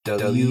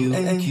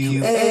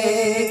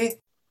WMQA.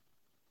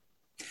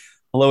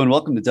 Hello and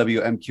welcome to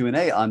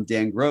WMQ&A. I'm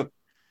Dan Grote.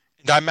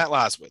 And I'm Matt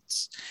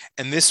Laswitz.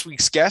 And this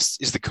week's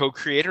guest is the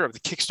co-creator of the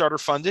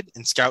Kickstarter-funded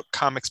and Scout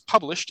Comics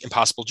published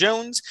Impossible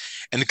Jones,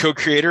 and the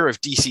co-creator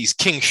of DC's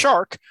King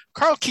Shark,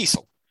 Karl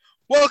Kesel.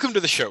 Welcome to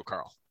the show,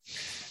 Karl.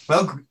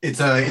 Well,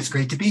 it's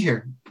great to be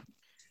here.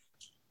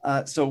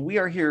 So we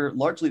are here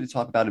largely to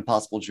talk about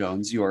Impossible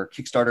Jones, your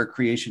Kickstarter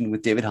creation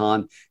with David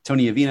Hahn,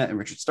 Tony Avina, and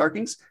Richard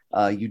Starkings.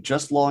 You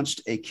just launched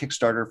a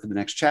Kickstarter for the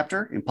next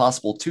chapter,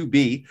 Impossible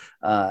 2B,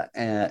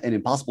 an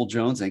Impossible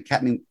Jones and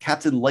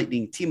Captain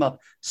Lightning team-up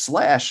 /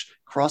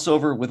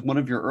 crossover with one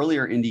of your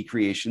earlier indie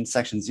creations,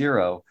 Section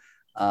Zero.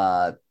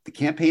 The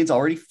campaign's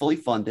already fully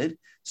funded.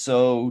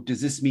 So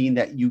does this mean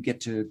that you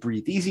get to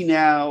breathe easy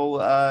now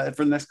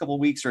for the next couple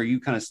of weeks, or are you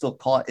kind of still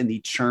caught in the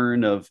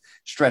churn of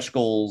stretch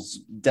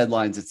goals,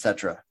 deadlines,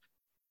 etc.?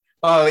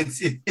 Oh,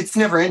 it's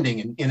never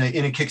ending in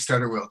a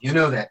Kickstarter world, you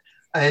know that,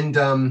 and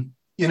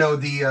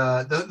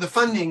the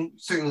funding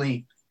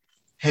certainly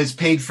has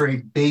paid for a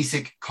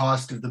basic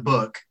cost of the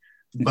book,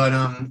 but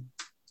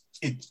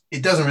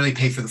it doesn't really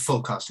pay for the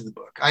full cost of the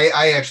book.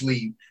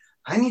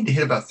 I need to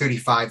hit about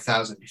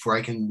 35,000 before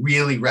I can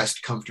really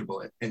rest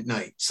comfortable at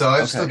night. So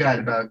I've still got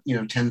about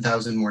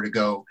 10,000 more to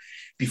go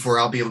before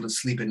I'll be able to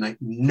sleep at night.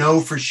 Know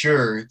for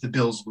sure the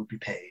bills will be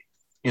paid,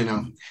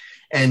 and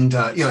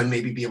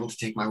maybe be able to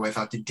take my wife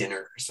out to dinner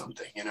or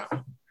something,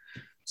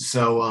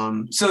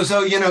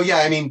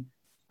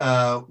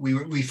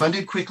 we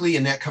funded quickly,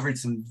 and that covered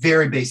some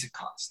very basic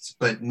costs.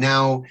 But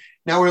now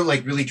we're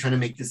like really trying to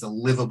make this a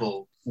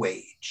livable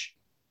wage.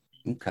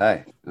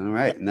 Okay. All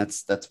right. And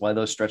that's why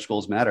those stretch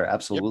goals matter.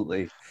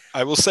 Absolutely. Yep.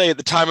 I will say at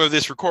the time of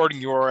this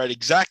recording, you are at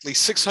exactly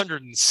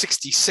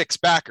 666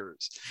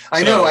 backers.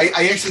 I know.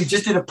 I actually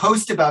just did a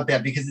post about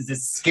that because it's a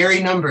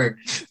scary number.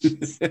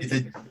 It's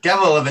a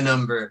devil of a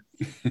number.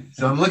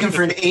 So I'm looking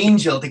for an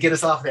angel to get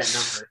us off that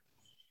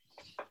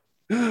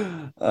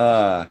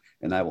number.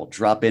 And I will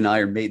drop in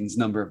Iron Maiden's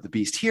number of the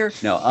beast here.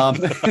 No.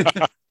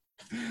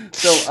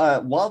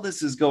 So while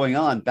this is going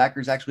on,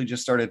 backers actually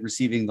just started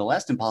receiving the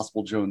last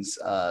Impossible Jones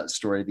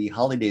story, the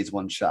Holidays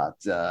one-shot,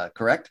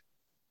 correct?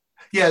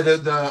 Yeah,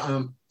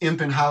 the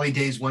Imp and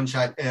Holidays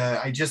one-shot.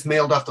 I just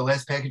mailed off the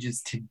last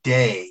packages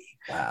today.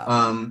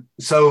 Wow.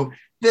 So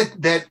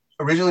that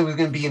originally was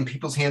going to be in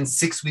people's hands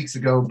 6 weeks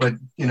ago, but,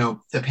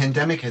 the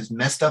pandemic has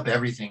messed up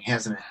everything,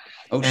 hasn't it?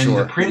 Oh, and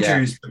sure.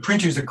 The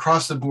printers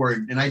across the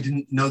board, and I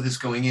didn't know this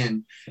going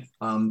in,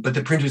 but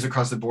the printers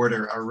across the board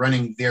are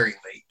running very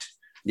late.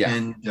 Yeah.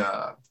 And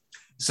the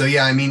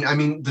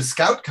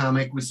Scout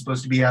comic was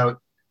supposed to be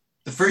out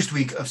the first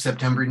week of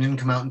September and didn't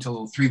come out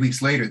until 3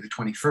 weeks later, the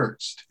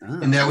 21st.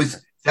 And that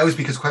was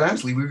because, quite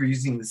honestly, we were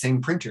using the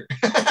same printer.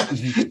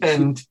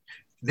 And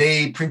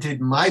they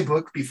printed my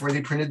book before they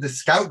printed the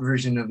Scout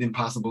version of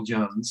Impossible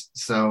Jones.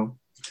 So,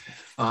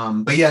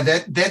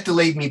 that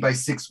delayed me by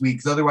 6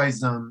 weeks.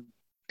 Otherwise,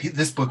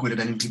 this book would have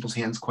been in people's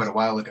hands quite a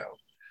while ago.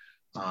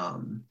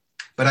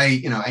 But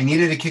I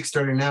needed a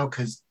Kickstarter now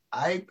because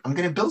I'm going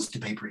to have bills to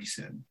pay pretty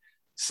soon.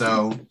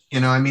 So,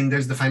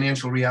 there's the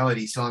financial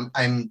reality. So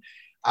I'm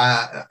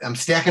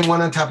stacking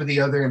one on top of the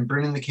other and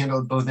burning the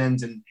candle at both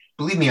ends. And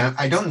believe me,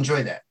 I don't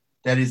enjoy that.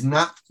 That is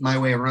not my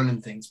way of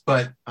running things,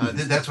 but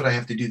that's what I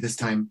have to do this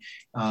time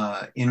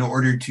in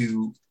order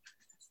to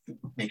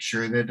make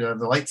sure that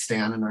the lights stay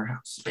on in our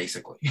house,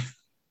 basically.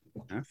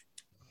 Okay.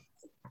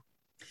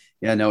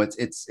 Yeah, no,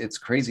 it's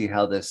crazy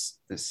how this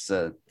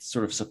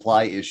sort of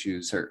supply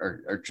issues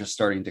are just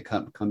starting to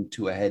come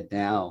to a head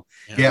now.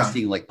 Yeah,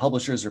 seeing like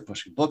publishers are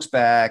pushing books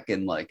back,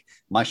 and like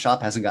my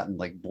shop hasn't gotten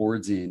like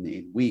boards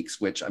in weeks.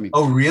 Which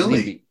oh really?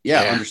 Maybe,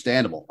 yeah,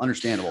 understandable.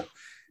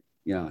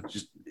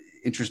 Just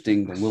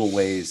interesting the little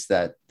ways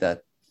that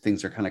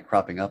things are kind of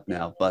cropping up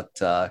now. But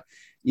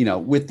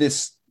with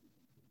this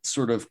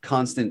sort of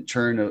constant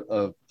churn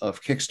of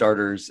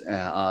Kickstarters,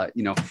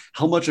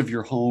 how much of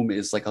your home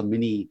is like a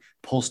mini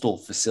postal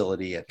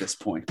facility at this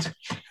point?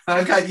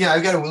 I've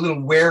got a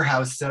little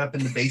warehouse set up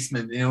in the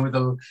basement,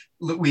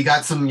 we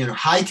got some,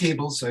 high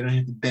tables so I don't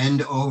have to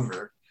bend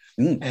over.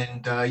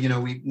 And,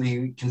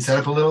 we can set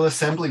up a little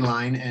assembly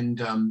line.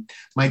 And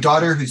my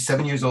daughter, who's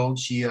 7 years old,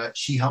 she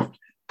helped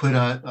put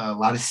a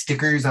lot of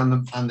stickers on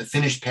the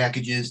finished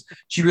packages.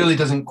 She really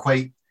doesn't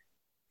quite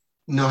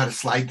know how to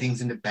slide things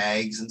into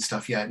bags and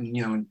stuff yet,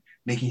 and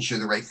making sure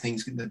the right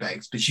things get in the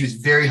bags, but she was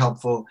very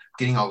helpful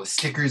getting all the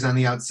stickers on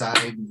the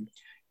outside. And,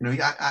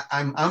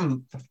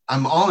 I'm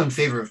all in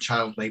favor of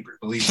child labor,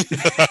 believe me.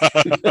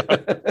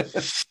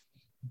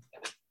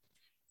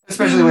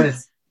 Especially when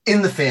it's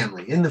in the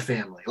family,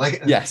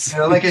 like, yes.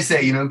 Like I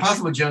say,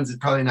 Impossible Jones is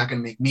probably not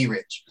going to make me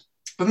rich,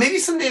 but maybe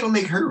someday it'll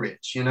make her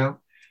rich.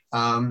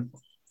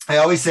 I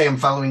always say I'm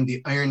following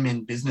the Iron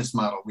Man business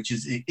model, which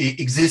is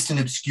exist in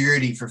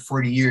obscurity for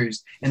 40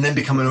 years and then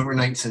become an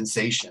overnight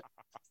sensation.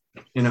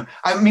 When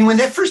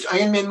that first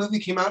Iron Man movie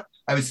came out,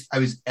 I was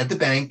at the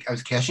bank, I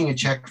was cashing a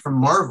check from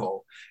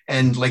Marvel,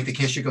 and like the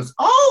cashier goes,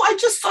 "Oh, I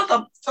just saw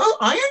the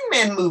Iron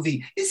Man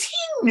movie. Is he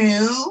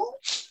new?"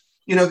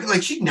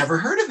 like she'd never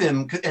heard of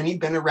him, and he'd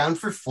been around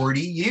for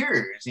 40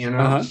 years,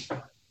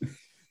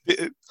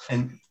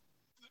 And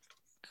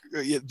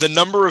the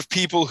number of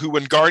people who,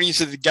 when Guardians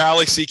of the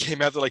Galaxy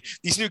came out, they're like,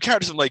 these new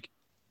characters. I'm like,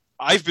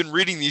 I've been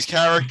reading these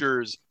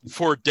characters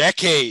for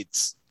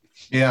decades.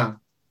 Yeah.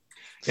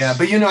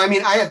 But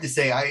I have to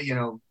say,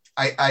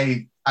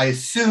 I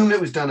assume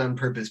it was done on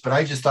purpose, but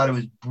I just thought it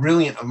was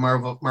brilliant of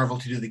Marvel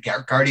to do the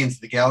Guardians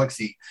of the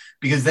Galaxy,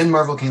 because then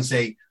Marvel can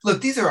say, look,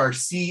 these are our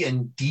C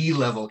and D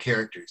level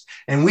characters,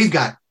 and we've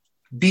got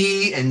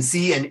B and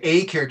C and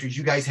A characters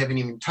you guys haven't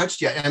even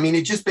touched yet. I mean,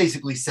 it just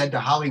basically said to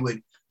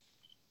Hollywood,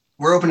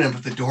 we're opening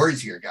up the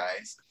doors here,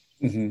 guys.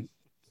 Mm-hmm.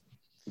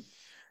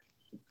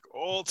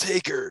 All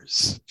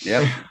takers.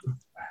 Yep.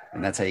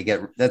 And that's how you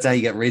get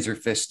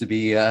Razorfish to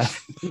be yeah.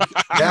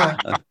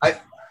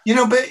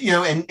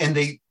 And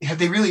they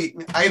really,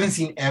 I haven't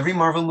seen every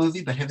Marvel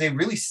movie, but have they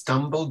really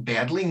stumbled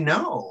badly?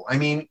 No. I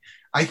mean,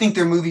 I think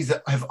their movies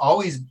that have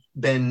always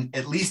been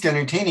at least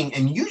entertaining,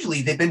 and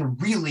usually they've been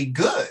really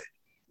good.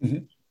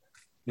 Mm-hmm.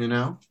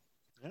 Yeah,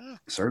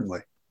 certainly.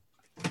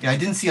 Yeah, I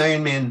didn't see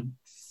Iron Man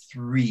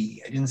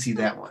 3. I didn't see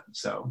that one,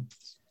 so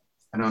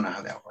I don't know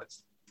how that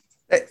was.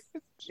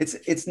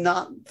 It's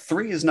not,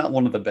 3 is not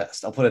one of the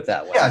best. I'll put it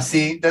that way. Yeah,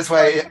 see, that's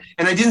why,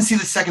 and I didn't see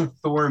the second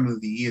Thor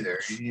movie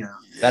either.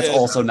 That's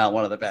also not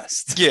one of the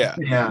best. Yeah.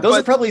 Those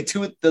are probably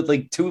two of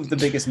the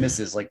biggest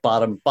misses, like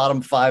bottom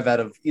 5 out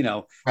of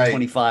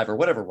 25 or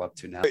whatever we're up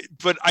to now.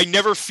 But I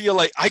never feel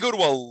like, I go to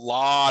a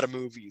lot of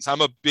movies.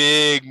 I'm a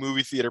big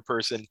movie theater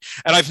person,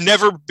 and I've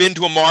never been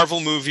to a Marvel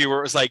movie where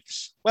it was like,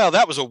 well,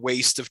 that was a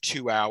waste of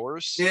 2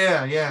 hours.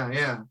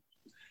 Yeah.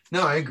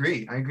 No, I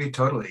agree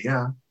totally.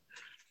 Yeah.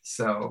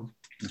 So.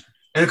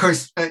 And of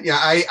course,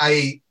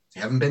 I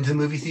haven't been to the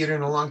movie theater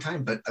in a long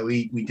time, but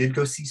we did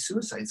go see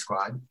Suicide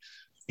Squad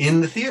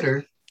in the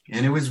theater,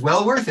 and it was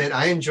well worth it.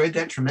 I enjoyed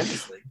that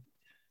tremendously.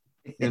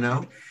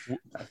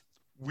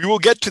 We will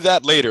get to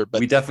that later,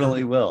 but we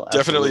definitely will.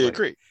 Definitely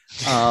agree.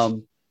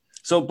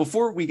 So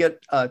before we get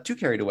too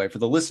carried away, for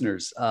the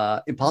listeners,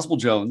 Impossible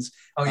Jones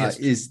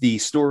is the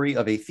story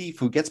of a thief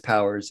who gets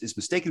powers, is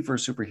mistaken for a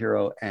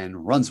superhero,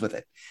 and runs with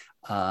it.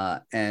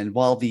 And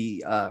while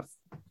the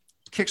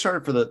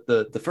Kickstarter for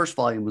the first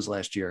volume was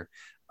last year,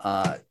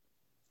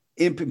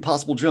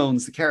 Impossible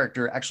Jones, the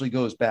character, actually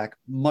goes back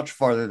much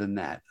farther than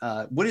that.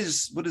 What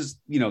is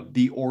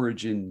the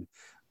origin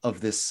of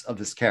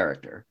this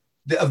character?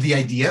 Of the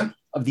idea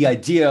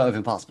of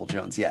Impossible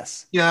Jones?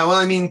 Yes. Yeah. Well,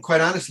 I mean,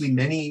 quite honestly,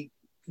 many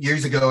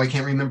years ago, I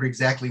can't remember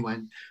exactly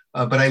when,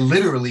 but I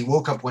literally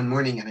woke up one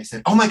morning and I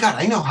said, "Oh my God,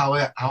 I know how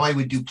I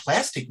would do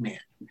Plastic Man."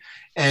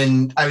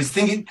 And I was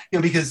thinking,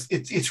 because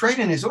it's right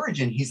in his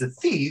origin. He's a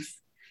thief.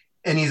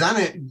 And he's on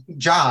a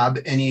job,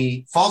 and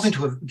he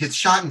gets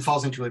shot and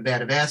falls into a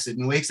vat of acid,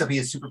 and wakes up. He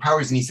has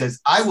superpowers, and he says,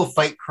 "I will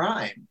fight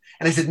crime."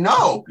 And I said,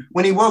 no.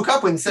 When he woke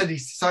up and said he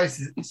saw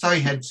he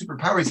had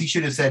superpowers, he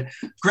should have said,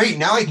 "Great,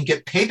 now I can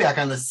get payback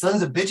on the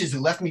sons of bitches who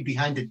left me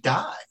behind to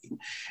die."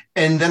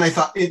 And then I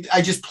thought,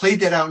 I just played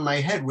that out in my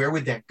head. Where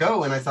would that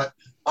go? And I thought,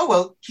 oh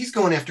well, he's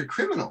going after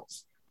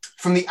criminals.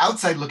 From the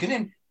outside looking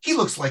in, he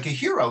looks like a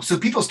hero. So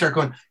people start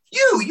going,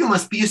 you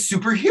must be a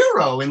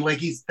superhero. And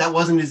that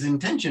wasn't his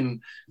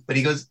intention, but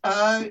he goes,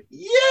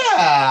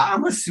 yeah,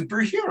 I'm a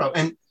superhero.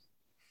 And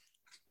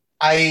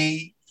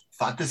I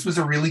thought this was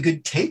a really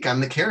good take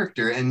on the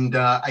character. And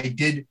I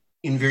did,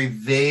 in very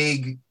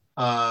vague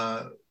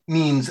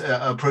means,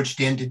 approach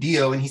Dan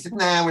DiDio, and he said,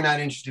 nah, we're not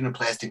interested in a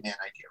Plastic Man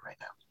idea right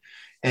now.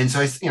 And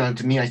so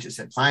to me, I just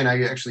said, fine.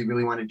 I actually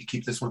really wanted to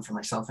keep this one for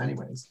myself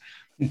anyways.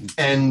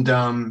 And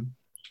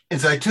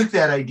so I took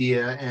that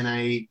idea, and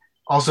I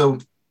also,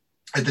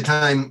 at the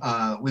time,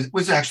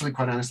 was actually,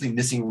 quite honestly,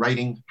 missing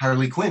writing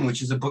Harley Quinn,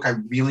 which is a book I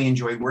really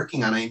enjoyed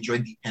working on. I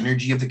enjoyed the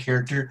energy of the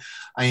character.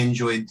 I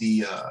enjoyed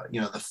the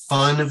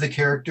fun of the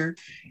character.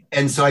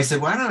 And so I said,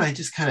 why don't I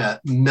just kind of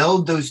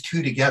meld those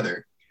two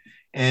together?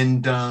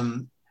 And,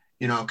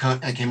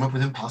 I came up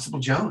with Impossible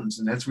Jones,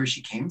 and that's where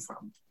she came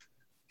from.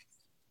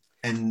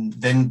 And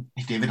then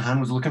David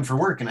Hahn was looking for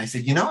work, and I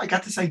said, I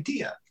got this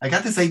idea.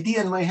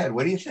 In my head.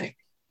 What do you think?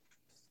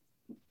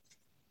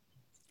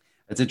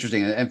 That's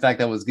interesting. In fact,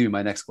 that was going to be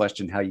my next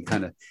question, how you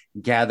kind of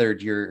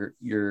gathered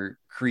your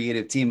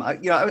creative team.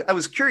 I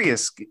was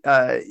curious,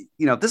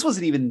 this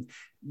wasn't even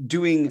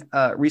doing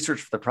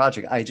research for the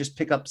project. I just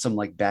picked up some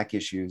back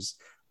issues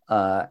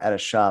at a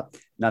shop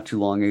not too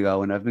long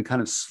ago, and I've been kind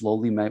of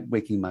slowly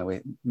making my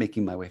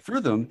way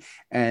through them.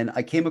 And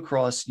I came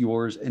across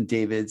yours and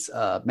David's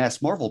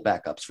Mass Marvel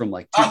backups from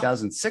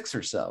 2006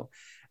 or so.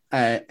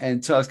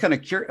 And so I was kind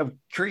of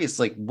curious,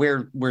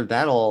 where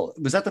that all,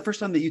 was that the first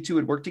time that you two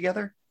had worked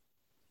together?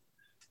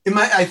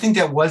 I think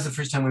that was the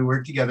first time we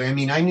worked together. I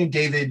mean, I've known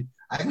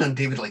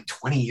David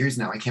 20 years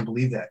now. I can't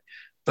believe that.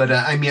 But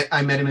I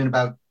met him in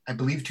about, I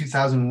believe,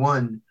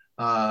 2001.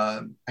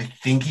 I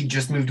think he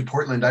just moved to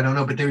Portland. I don't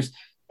know. But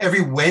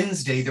every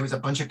Wednesday, there was a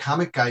bunch of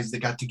comic guys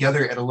that got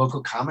together at a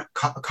local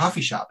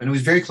coffee shop. And it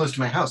was very close to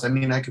my house. I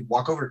mean, I could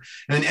walk over.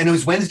 And it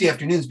was Wednesday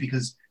afternoons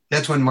because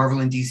that's when Marvel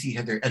and DC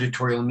had their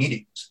editorial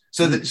meetings.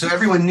 So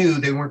everyone knew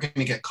they weren't going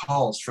to get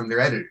calls from their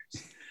editors.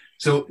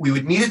 So we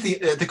would meet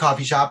at the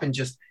coffee shop and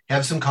just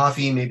have some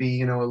coffee,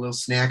 maybe, a little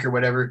snack or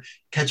whatever,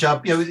 catch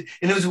up, and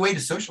it was a way to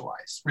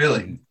socialize,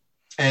 really.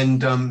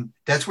 And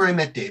that's where I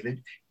met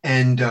David.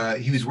 And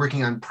he was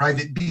working on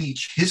Private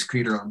Beach, his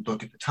creator-owned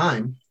book at the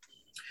time.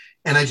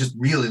 And I just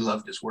really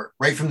loved his work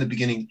right from the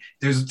beginning.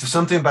 There's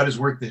something about his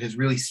work that has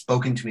really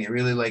spoken to me. I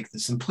really like the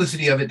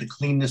simplicity of it, the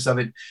cleanness of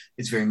it.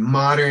 It's very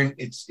modern.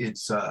 It's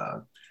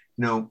I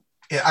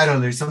don't know,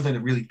 there's something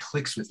that really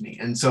clicks with me.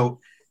 And so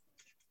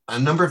a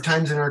number of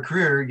times in our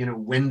career,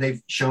 when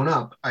they've shown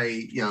up,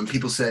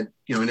 people said,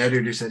 an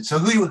editor said, so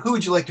who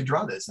would you like to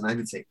draw this? And I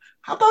would say,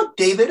 how about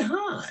David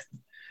Hahn?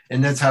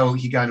 And that's how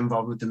he got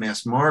involved with the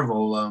Masked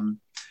Marvel.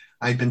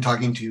 I'd been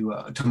talking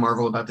to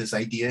Marvel about this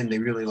idea, and they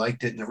really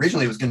liked it. And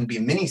originally it was going to be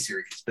a mini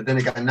series, but then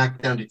it got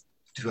knocked down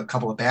to a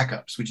couple of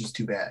backups, which is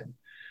too bad.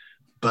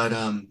 But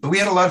we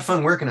had a lot of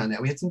fun working on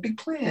that. We had some big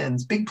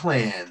plans.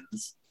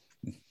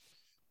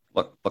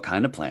 What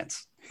kind of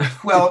plans?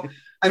 Well,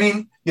 I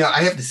mean,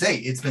 I have to say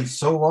it's been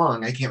so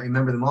long, I can't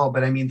remember them all.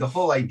 But I mean, the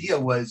whole idea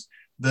was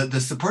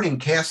the supporting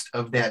cast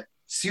of that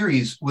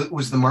series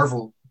was the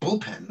Marvel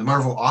bullpen, the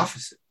Marvel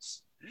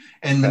offices,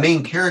 and the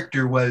main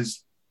character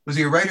was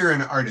he a writer or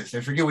an artist?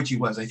 I forget which he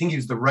was. I think he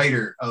was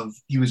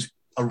he was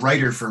a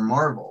writer for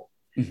Marvel.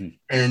 Mm-hmm.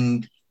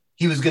 And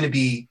he was going to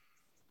be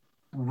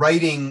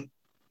writing,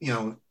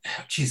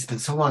 it's been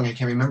so long, I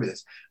can't remember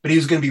this, but he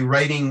was going to be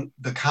writing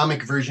the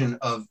comic version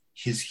of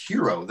his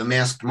hero, the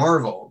Masked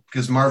Marvel,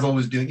 because Marvel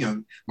was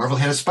doing, Marvel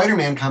had a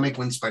Spider-Man comic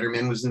when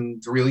Spider-Man was in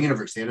the real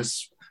universe. They had a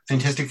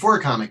Fantastic Four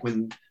comic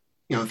when,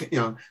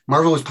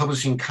 Marvel was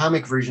publishing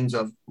comic versions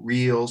of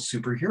real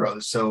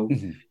superheroes. So,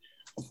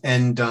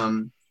 and,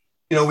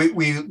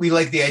 we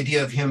like the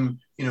idea of him,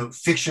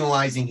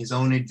 fictionalizing his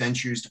own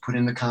adventures to put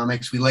in the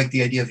comics. We like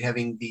the idea of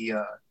having the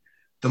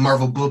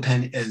Marvel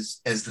bullpen as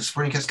the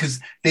supporting cast,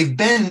 because they've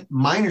been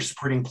minor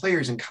supporting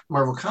players in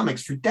Marvel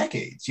comics for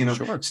decades.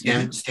 Sure.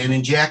 Stan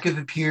and Jack have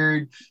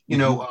appeared.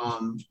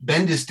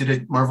 Bendis did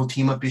a Marvel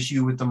team up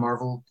issue with the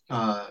Marvel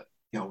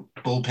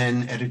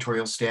bullpen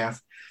editorial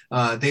staff.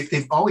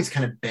 They've always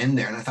kind of been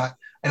there, and I thought,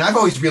 and I've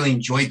always really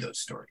enjoyed those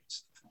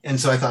stories. And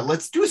so I thought,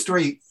 let's do a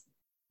story.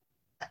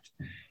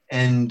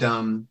 And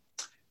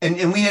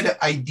we had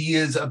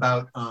ideas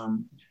about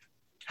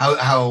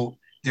how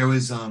there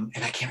was, and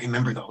I can't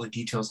remember all the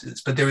details to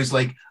this, but there was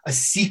like a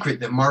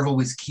secret that Marvel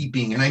was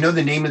keeping. And I know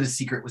the name of the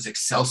secret was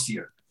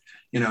Excelsior,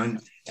 and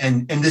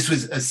this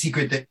was a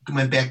secret that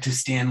went back to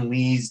Stan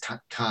Lee's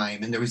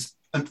time. And there was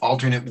an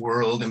alternate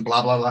world and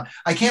blah, blah, blah.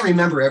 I can't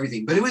remember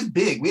everything, but it was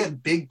big. We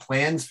had big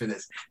plans for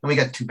this, and we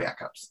got 2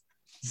 backups.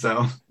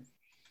 So.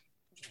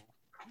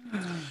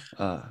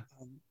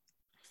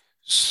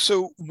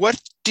 So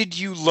what did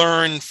you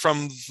learn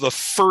from the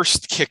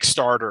first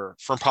Kickstarter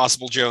for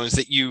Impossible Jones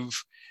that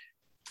you've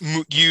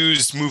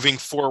used moving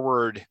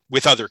forward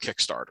with other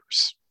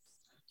Kickstarters?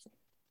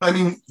 I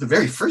mean, the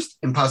very first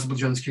Impossible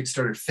Jones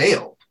Kickstarter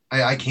failed.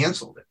 I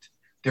canceled it.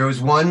 There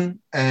was one,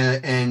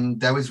 and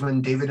that was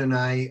when David and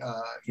I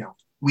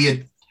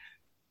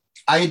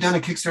had done a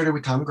Kickstarter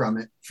with Tom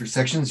Grummett for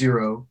Section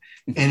Zero,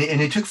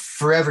 and it took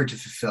forever to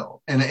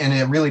fulfill, and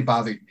it really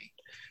bothered me.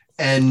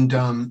 And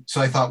so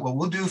I thought, well,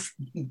 we'll do,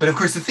 but of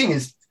course the thing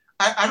is,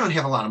 I don't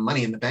have a lot of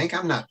money in the bank.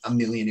 I'm not a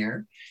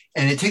millionaire,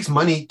 and it takes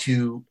money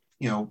to,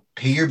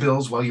 pay your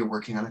bills while you're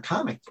working on a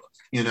comic book,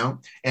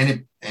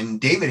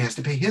 and David has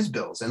to pay his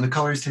bills, and the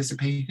colorist has to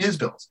pay his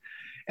bills.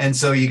 And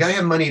so you got to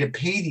have money to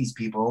pay these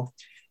people,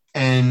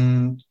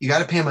 and you got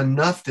to pay them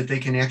enough that they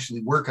can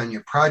actually work on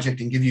your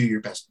project and give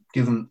you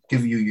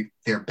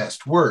their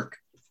best work.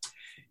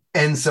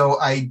 And so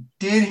I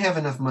did have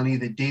enough money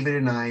that David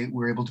and I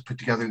were able to put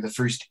together the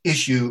first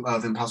issue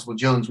of Impossible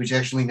Jones, which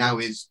actually now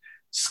is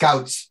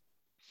Scout's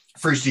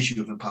first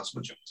issue of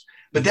Impossible Jones.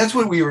 But that's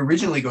what we were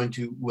originally going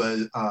to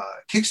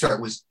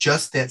kickstart, was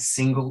just that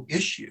single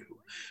issue,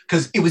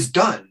 because it was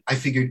done. I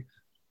figured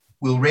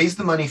we'll raise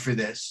the money for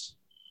this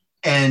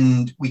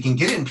and we can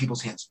get it in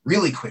people's hands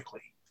really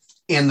quickly.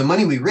 And the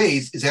money we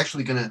raise is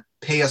actually going to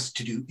pay us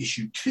to do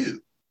issue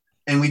 2.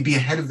 And we'd be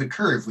ahead of the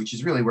curve, which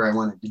is really where I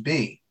wanted to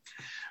be.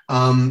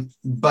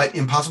 But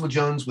Impossible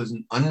Jones was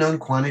an unknown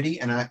quantity,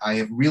 and I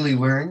have really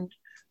learned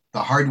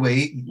the hard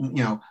way.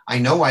 I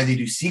know why they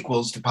do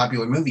sequels to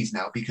popular movies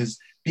now, because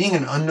being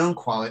an unknown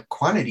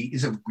quantity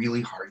is a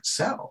really hard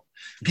sell.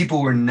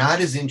 People were not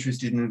as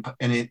interested in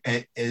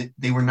it.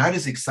 They were not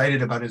as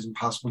excited about as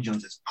Impossible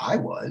Jones as I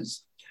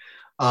was.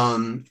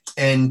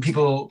 And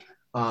people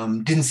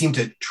didn't seem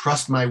to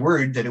trust my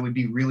word that it would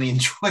be really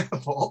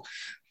enjoyable.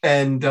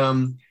 And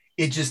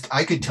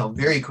I could tell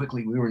very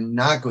quickly we were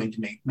not going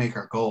to make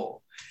our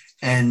goal.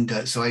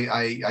 And so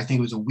I think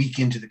it was a week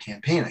into the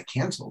campaign, I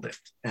canceled it.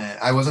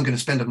 I wasn't going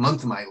to spend a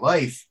month of my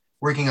life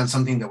working on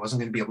something that wasn't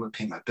going to be able to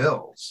pay my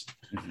bills.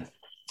 Mm-hmm.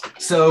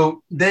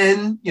 So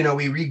then, we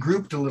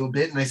regrouped a little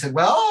bit, and I said,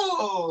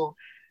 well,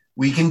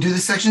 we can do the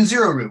Section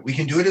Zero route. We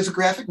can do it as a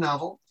graphic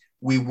novel.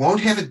 We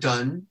won't have it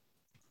done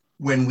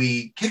when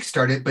we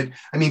kickstart it. But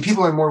I mean,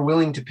 people are more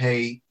willing to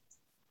pay,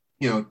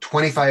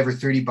 25 or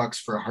 $30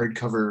 for a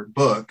hardcover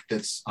book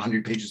that's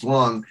 100 pages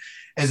long,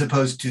 as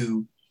opposed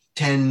to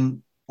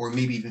 10 or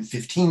maybe even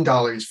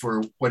 $15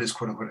 for what is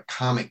quote unquote a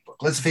comic book.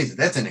 Let's face it,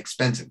 that's an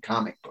expensive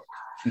comic book.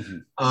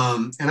 And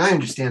I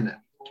understand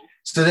that.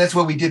 So that's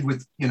what we did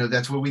with,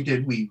 that's what we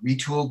did. We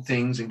retooled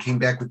things and came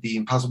back with the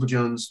Impossible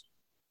Jones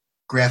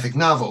graphic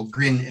novel,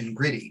 Grin and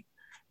Gritty.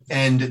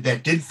 And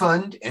that did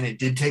fund, and it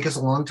did take us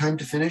a long time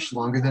to finish,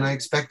 longer than I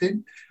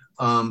expected.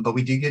 But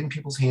we did get in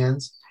people's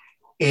hands.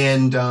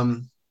 And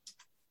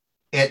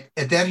at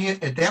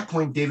that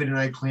point, David and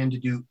I planned to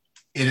do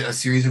a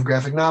series of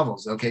graphic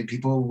novels. Okay,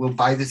 people will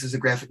buy this as a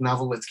graphic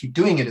novel. Let's keep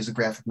doing it as a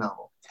graphic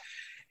novel.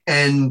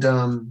 And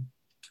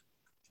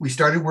we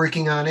started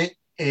working on it,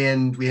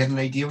 and we had an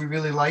idea we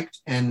really liked.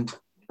 And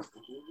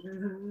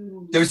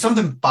there was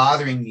something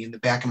bothering me in the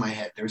back of my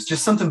head. There was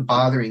just something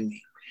bothering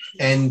me.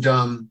 And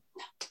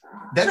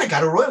then I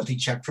got a royalty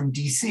check from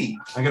DC.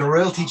 I got a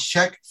royalty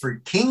check for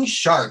King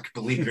Shark,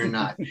 believe it or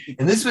not.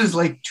 And this was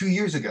like 2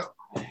 years ago.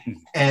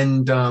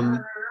 And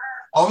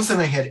all of a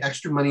sudden I had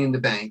extra money in the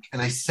bank.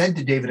 And I said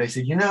to David, I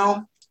said,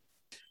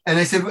 and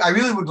I said, I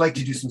really would like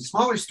to do some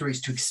smaller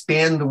stories to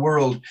expand the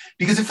world,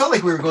 because it felt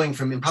like we were going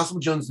from Impossible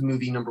Jones, the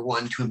movie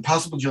 #1, to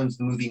Impossible Jones,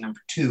 the movie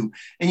 #2.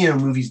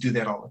 And, movies do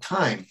that all the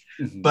time.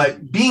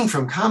 But being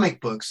from comic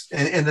books,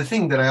 and the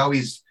thing that I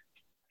always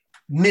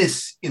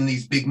miss in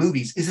these big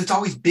movies is it's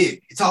always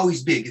big. It's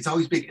always big. It's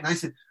always big. And I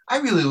said, I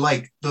really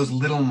like those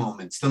little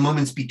moments, the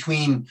moments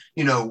between,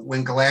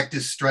 when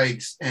Galactus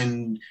strikes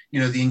and, the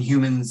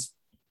Inhumans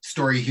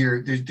story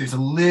here. There's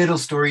a little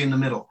story in the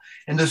middle.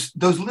 And those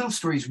little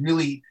stories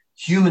really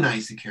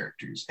humanize the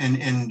characters.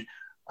 And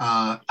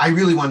I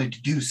really wanted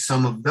to do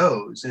some of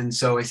those. And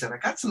so I said, I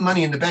got some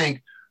money in the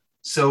bank,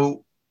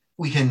 so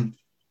we can,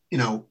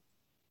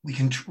 we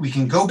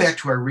can go back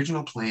to our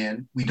original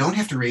plan. We don't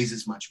have to raise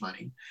as much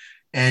money.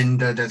 And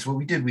that's what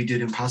we did. We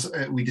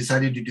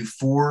decided to do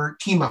 4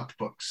 team-up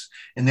books,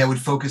 and that would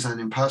focus on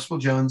Impossible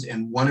Jones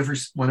and one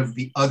of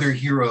the other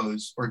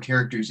heroes or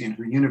characters in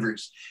her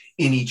universe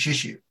in each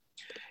issue.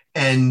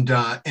 And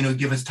it would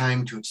give us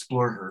time to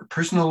explore her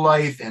personal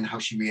life and how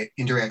she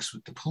interacts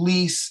with the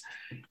police.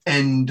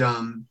 And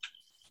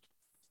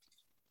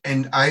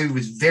I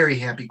was very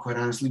happy, quite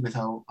honestly, with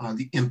how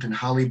the Imp and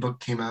Holly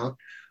book came out.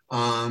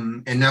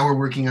 And now we're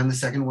working on the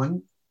second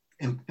one,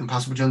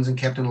 Impossible Jones and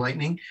Captain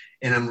Lightning.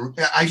 And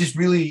I just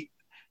really,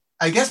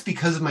 I guess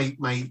because of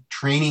my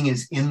training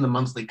is in the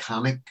monthly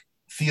comic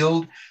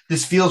field,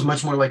 this feels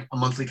much more like a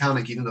monthly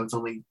comic, even though it's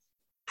only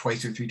 2 or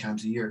 3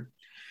 times a year.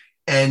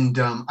 And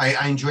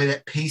I enjoy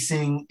that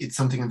pacing. It's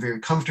something I'm very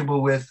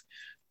comfortable with.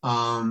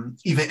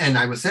 And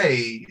I would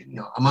say,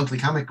 a monthly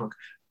comic book,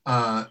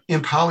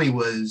 Imp Holly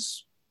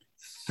was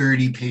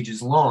 30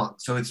 pages long.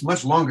 So it's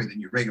much longer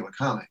than your regular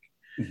comic.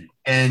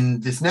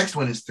 And this next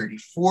one is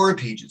 34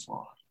 pages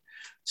long.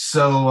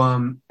 So,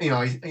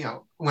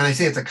 when I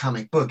say it's a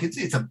comic book,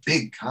 it's a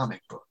big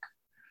comic book.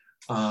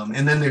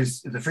 And then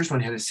there's the first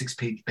one had a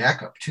 6-page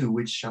backup too,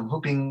 which I'm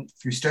hoping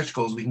through stretch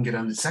goals we can get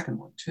on the second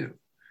one too.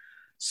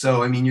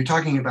 So, I mean, you're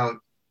talking about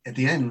at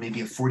the end,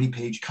 maybe a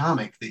 40-page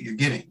comic that you're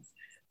getting.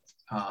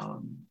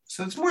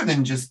 So it's more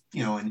than just,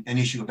 an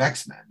issue of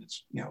X-Men.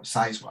 It's,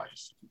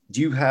 size-wise. Do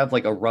you have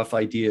like a rough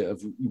idea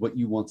of what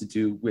you want to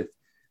do with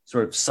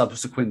sort of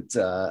subsequent,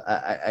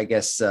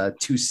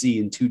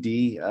 2C and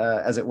 2D,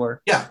 as it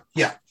were? Yeah.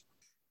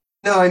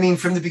 No, I mean,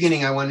 from the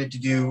beginning, I wanted to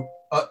do,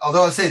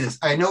 although I'll say this,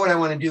 I know what I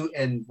want to do,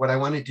 and what I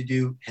wanted to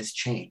do has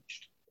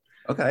changed.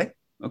 Okay.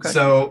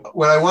 So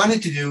what I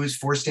wanted to do is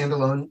 4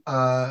 standalone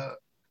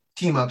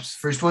team-ups.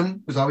 First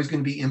one was always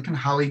going to be Imp and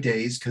Holly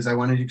Days, because I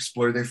wanted to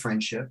explore their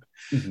friendship.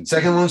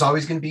 Second one was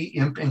always going to be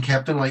Imp and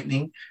Captain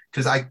Lightning,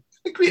 because I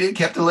created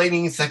Captain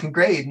Lightning in 2nd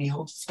grade, and he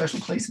holds a special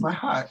place in my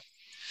heart.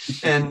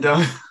 And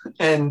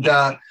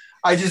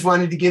I just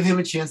wanted to give him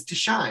a chance to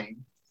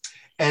shine.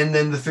 And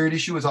then the 3rd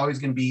issue was always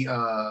going to be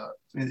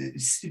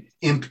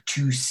Imp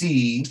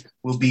 2C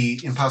will be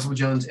Impossible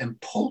Jones and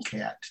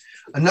Polecat,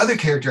 another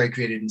character I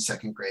created in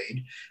 2nd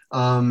grade.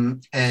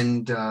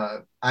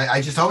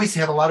 I just always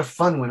have a lot of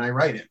fun when I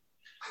write him.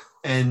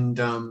 And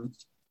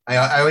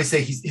I always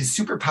say his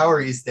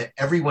superpower is that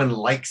everyone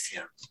likes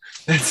him.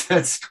 He's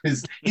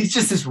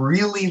just this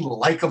really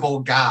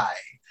likable guy.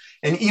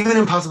 And even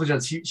Impossible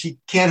Jones, she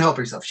can't help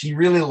herself. She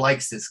really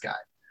likes this guy.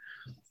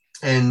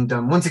 And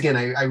once again,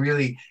 I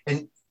really,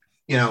 and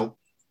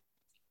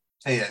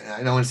I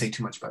don't want to say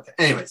too much about that.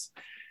 Anyways,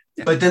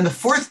 yeah. But then the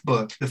fourth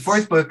book,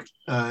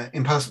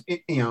 Impossible,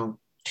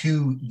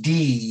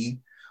 2D,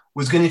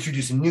 was going to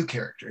introduce a new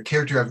character, a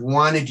character I've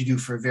wanted to do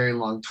for a very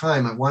long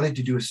time. I wanted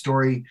to do a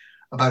story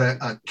about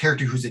a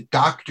character who's a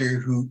doctor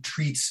who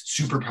treats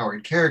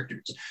superpowered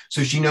characters.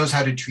 So she knows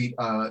how to treat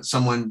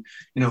someone,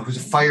 who's a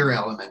fire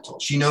elemental.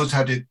 She knows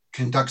how to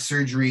conduct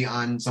surgery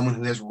on someone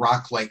who has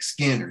rock-like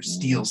skin or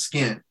steel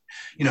skin.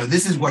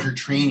 This is what her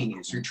training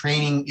is. Her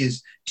training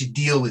is to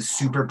deal with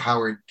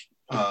superpowered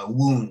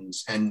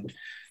wounds. And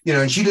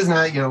she does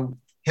not,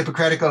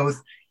 Hippocratic Oath.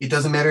 It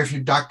doesn't matter if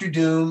you're Dr.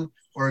 Doom,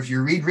 or if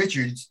you're Reed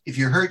Richards, if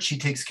you're hurt, she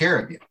takes care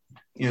of you,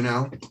 you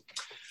know?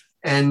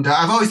 And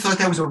I've always thought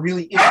that was a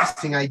really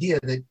interesting idea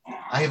that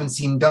I haven't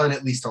seen done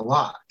at least a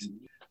lot.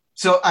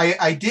 So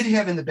I did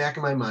have in the back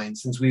of my mind,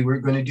 since we were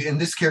going to do, and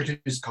this character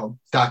is called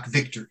Doc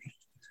Victory.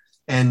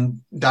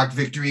 And Doc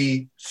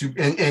Victory,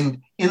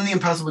 and in the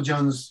Impossible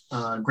Jones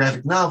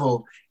graphic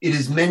novel, it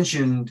is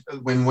mentioned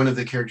when one of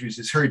the characters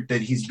is hurt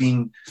that he's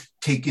being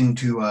taken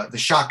to the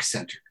Shock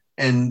Center.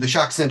 And the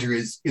Shock Center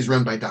is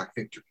run by Doc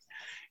Victory.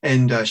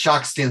 And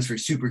Shock stands for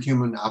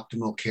Superhuman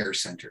Optimal Care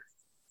Center.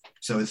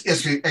 So it's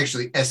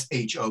actually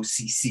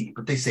SHOCC,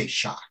 but they say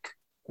Shock.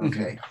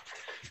 Okay.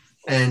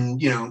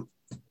 And, you know,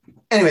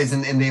 anyways,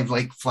 and they have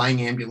like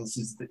flying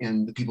ambulances,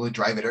 and the people who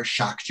drive it are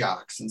shock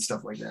jocks and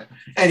stuff like that.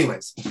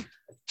 Anyways,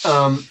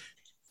 so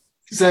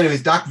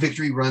anyways, Doc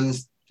Victory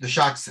runs the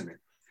Shock Center.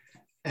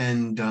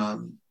 And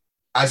so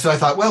I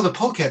thought, well, the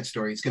Polecat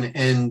story is going to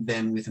end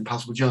then with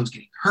Impossible Jones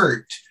getting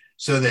hurt,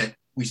 so that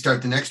we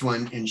start the next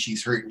one and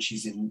she's hurt and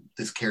she's in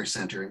this care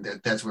center, and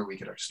that's where we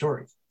get our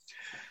story.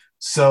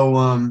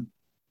 So,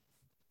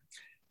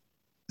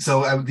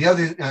 the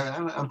other,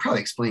 I'm probably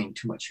explaining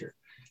too much here.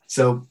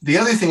 So the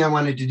other thing I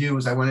wanted to do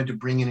was I wanted to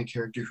bring in a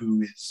character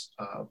who is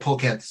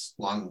Polecat's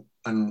long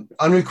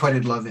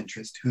unrequited love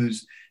interest,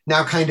 who's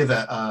now kind of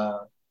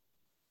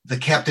the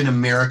Captain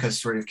America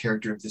sort of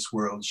character of this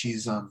world.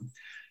 She's got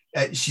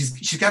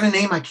a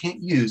name I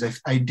can't use.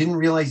 I didn't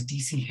realize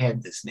DC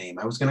had this name.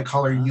 I was going to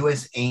call her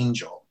U.S.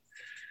 Angel,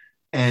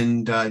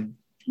 and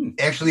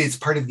actually it's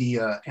part of the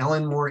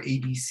Alan Moore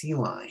ABC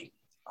line.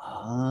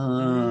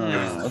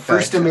 Okay.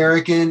 First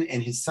American,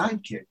 and his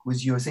sidekick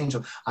was U.S.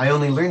 Angel. I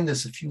only learned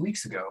this a few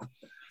weeks ago.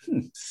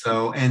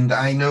 So, and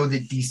I know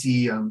that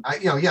DC,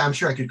 I'm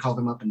sure I could call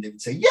them up and they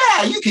would say,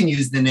 yeah, you can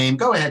use the name.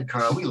 Go ahead,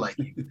 Carl. We like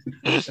you.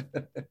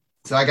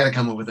 So I got to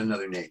come up with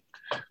another name.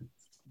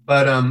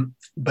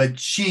 But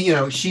she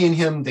and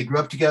him, they grew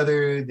up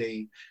together.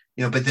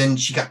 But then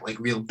she got like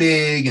real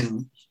big,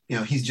 and,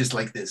 he's just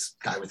like this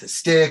guy with a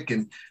stick.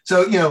 And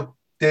so,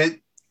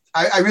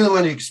 I really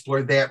wanted to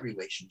explore that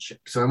relationship.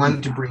 So I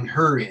wanted to bring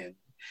her in.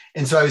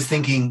 And so I was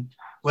thinking,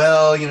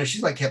 well,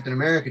 she's like Captain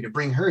America. To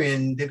bring her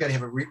in, they've got to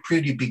have a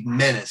pretty big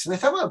menace. And I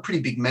thought, well, a pretty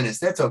big menace,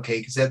 that's okay,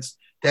 because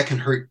that can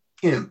hurt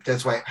Imp.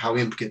 That's how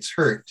Imp gets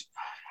hurt.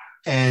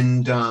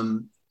 And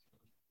then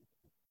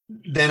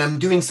I'm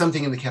doing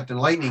something in the Captain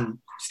Lightning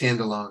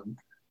standalone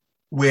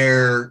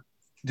where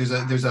there's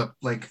a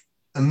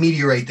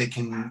meteorite that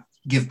can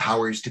give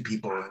powers to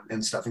people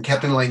and stuff. And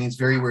Captain Lightning is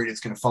very worried it's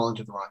going to fall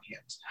into the wrong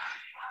hands.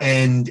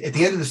 And at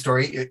the end of the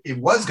story, it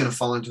was going to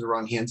fall into the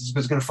wrong hands. It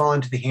was going to fall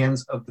into the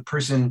hands of the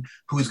person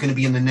who was going to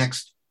be in the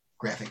next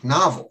graphic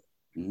novel.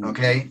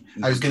 Okay.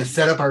 I was going to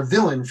set up our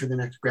villain for the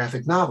next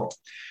graphic novel.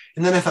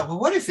 And then I thought, well,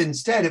 what if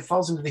instead it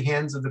falls into the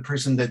hands of the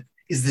person that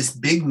is this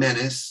big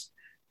menace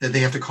that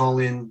they have to call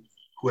in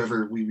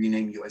whoever we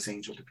rename U.S.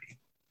 Angel to be.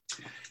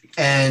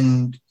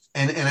 And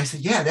I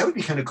said, yeah, that would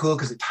be kind of cool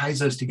because it ties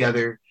those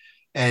together.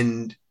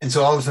 And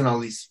so all of a sudden, all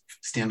these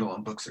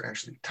standalone books are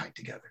actually tied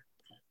together.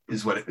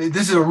 This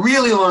is a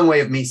really long way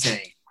of me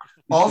saying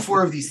all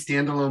 4 of these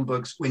standalone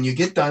books, when you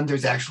get done,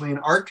 there's actually an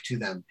arc to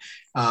them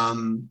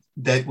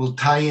that will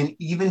tie in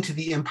even to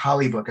the Imp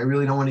Holly book. I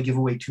really don't want to give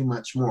away too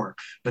much more,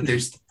 but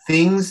there's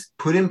things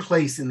put in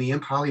place in the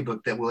Imp Holly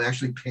book that will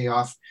actually pay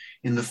off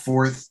in the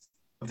 4th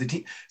of the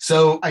team.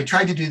 So I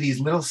tried to do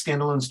these little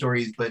standalone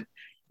stories, but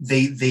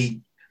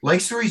they like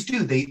stories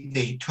do.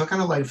 They took on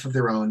a life of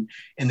their own,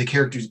 and the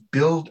characters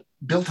built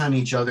on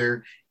each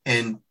other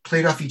and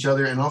played off each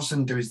other. And all of a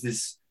sudden there's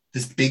this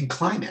big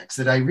climax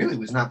that I really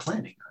was not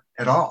planning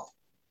at all.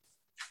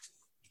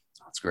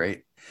 That's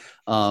great.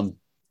 I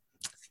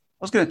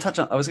was going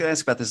to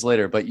ask about this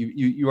later, but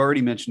you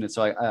already mentioned it.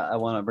 So I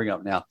want to bring it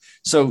up now.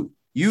 So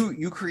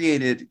you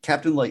created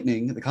Captain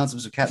Lightning, the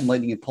concepts of Captain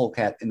Lightning and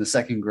Polecat in the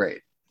 2nd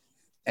grade.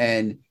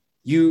 And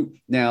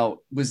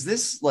was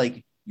this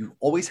like, you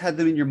always had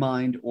them in your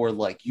mind, or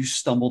like you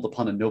stumbled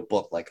upon a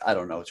notebook, like, I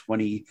don't know,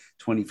 20,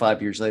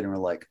 25 years later, and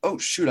were like, oh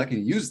shoot, I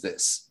can use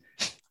this.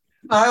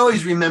 I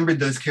always remembered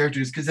those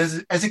characters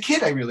because as a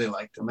kid, I really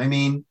liked them. I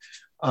mean,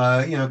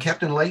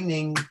 Captain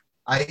Lightning,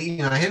 I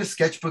had a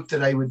sketchbook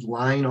that I would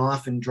line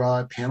off and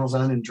draw panels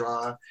on and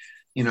draw,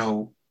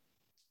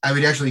 I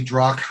would actually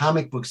draw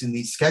comic books in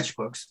these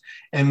sketchbooks.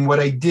 And what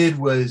I did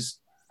was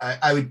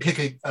I would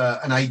pick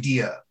an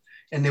idea,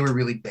 and they were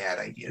really bad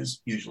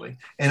ideas usually.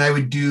 And I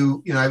would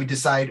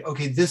decide,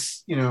 okay,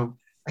 this,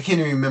 I can't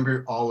even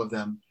remember all of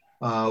them.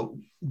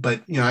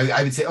 But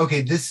I would say,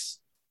 okay, this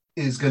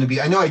is going to be,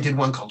 I know I did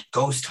one called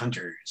Ghost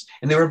Hunters,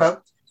 and they were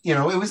about, it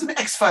was an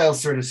X-Files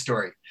sort of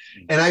story.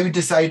 And I would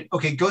decide,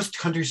 okay, Ghost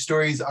Hunter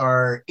stories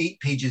are 8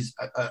 pages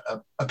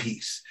a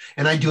piece.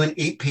 And I do an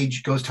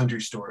 8-page Ghost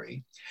Hunter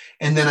story.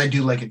 And then I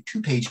do like a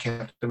 2-page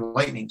Captain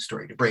Lightning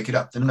story to break it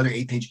up, then another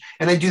 8-page.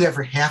 And I do that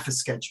for half a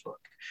sketchbook.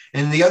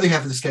 And the other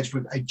half of the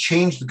sketchbook, I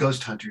changed the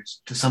Ghost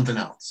Hunters to something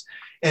else.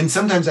 And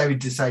sometimes I would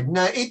decide,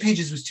 nah, 8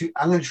 pages was too,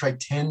 I'm going to try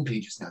 10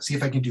 pages now, see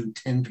if I can do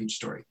a 10-page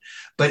story.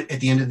 But at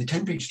the end of the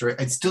 10-page story,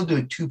 I'd still do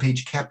a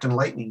 2-page Captain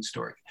Lightning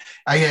story.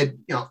 I had,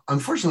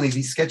 unfortunately,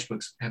 these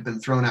sketchbooks have been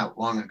thrown out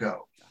long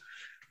ago.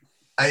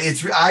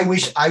 I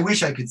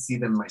wish I could see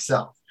them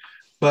myself.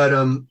 But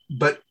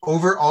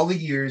over all the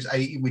years,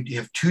 I would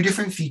have 2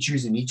 different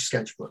features in each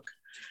sketchbook.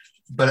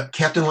 But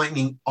Captain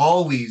Lightning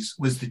always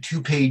was the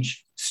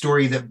 2-page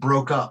story that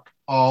broke up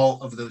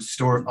all of those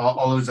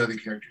all those other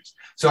characters.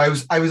 So I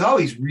was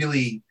always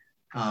really,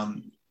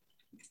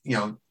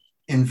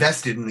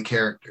 invested in the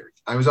character.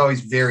 I was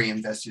always very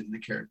invested in the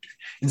character.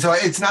 And so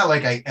it's not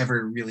like I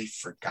ever really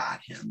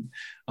forgot him.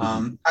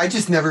 I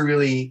just never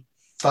really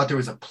thought there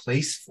was a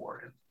place for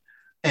him.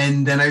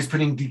 And then I was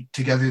putting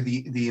together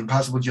the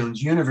Impossible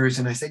Jones universe,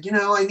 and I said,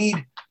 I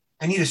need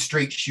a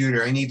straight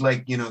shooter. I need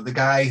the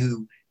guy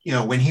who,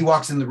 when he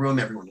walks in the room,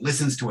 everyone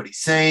listens to what he's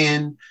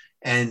saying.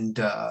 And,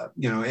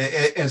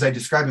 as I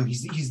describe him,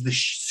 he's the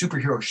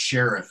superhero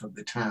sheriff of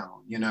the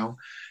town,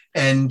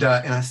 and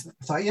I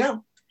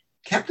thought,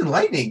 Captain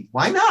Lightning,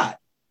 why not?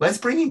 Let's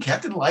bring in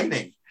Captain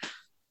Lightning.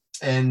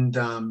 And,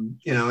 and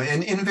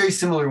in very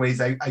similar ways,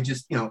 I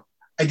just,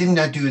 I did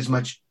not do as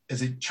much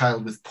as a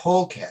child with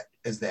Polecat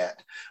as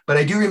that, but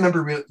I do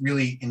remember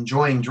really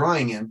enjoying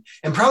drawing him.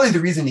 And probably the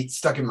reason it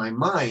stuck in my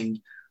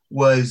mind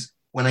was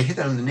when I hit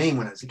on the name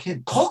when I was a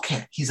kid,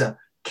 Polecat. He's a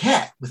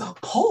cat with a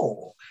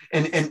pole.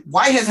 And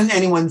why hasn't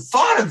anyone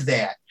thought of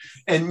that?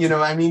 And,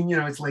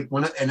 it's like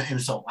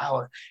and so,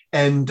 wow.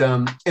 And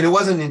it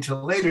wasn't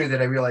until later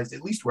that I realized,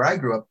 at least where I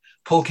grew up,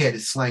 Polecat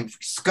is slang for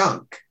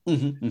skunk.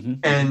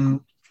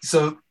 And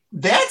so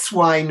that's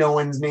why no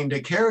one's named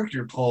a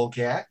character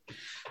Polecat.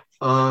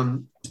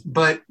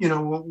 But,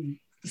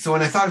 so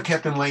when I thought of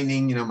Captain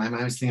Lightning, my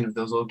mind was thinking of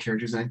those old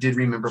characters, and I did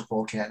remember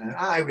Polecat, and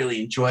I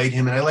really enjoyed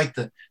him, and I liked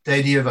the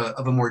idea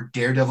of a more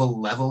Daredevil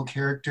level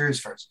character as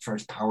far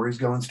as powers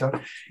go and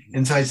stuff.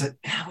 And so I said,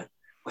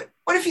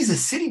 what if he's a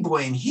city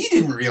boy and he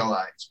didn't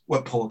realize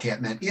what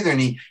Polecat meant either, and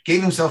he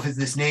gave himself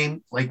this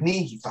name like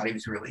me? He thought he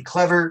was really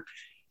clever,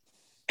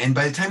 and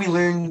by the time he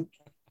learned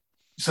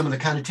some of the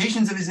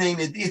connotations of his name,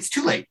 it's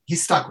too late.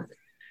 He's stuck with it,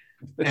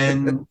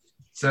 and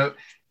so.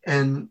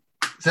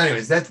 So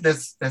anyways,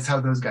 that's how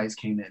those guys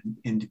came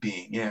into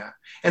being. Yeah.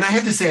 And I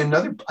have to say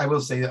I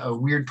will say a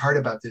weird part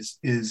about this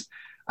is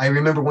I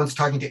remember once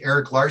talking to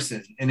Eric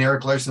Larson, and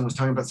Eric Larson was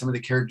talking about some of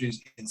the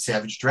characters in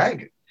Savage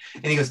Dragon.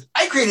 And he goes,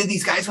 I created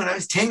these guys when I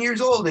was 10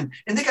 years old, and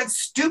they got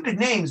stupid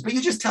names, but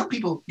you just tell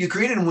people you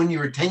created them when you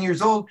were 10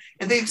 years old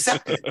and they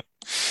accept it.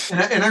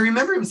 and I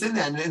remember him saying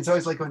that. And so I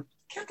was like, going,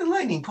 Captain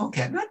Lightning,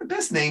 Polecat, not the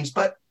best names,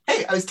 but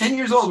hey, I was 10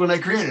 years old when I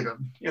created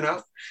them.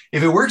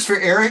 If it works for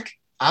Eric,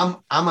 I'm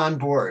on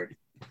board.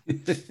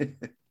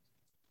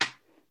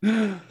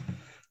 One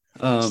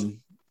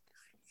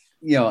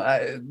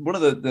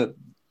of the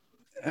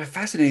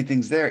fascinating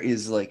things there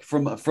is like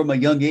from a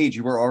young age,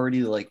 you were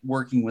already like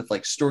working with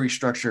like story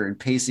structure and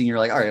pacing. You're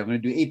like, all right, I'm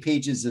going to do 8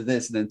 pages of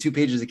this, and then 2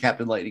 pages of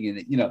Captain Lightning,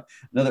 and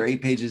another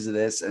 8 pages of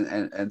this,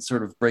 and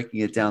sort of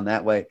breaking it down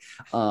that way.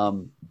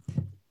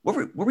 What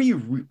were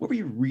you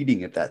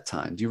reading at that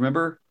time? Do you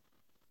remember?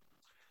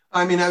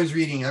 I was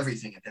reading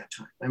everything at that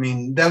time.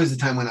 That was the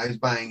time when I was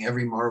buying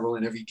every Marvel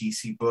and every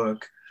DC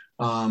book.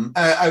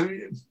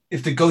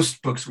 If the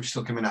Ghost books were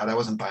still coming out, I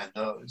wasn't buying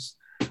those.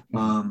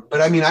 But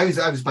I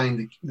was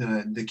buying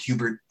the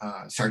Kubert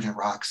Sergeant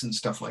Rocks and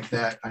stuff like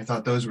that. I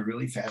thought those were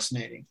really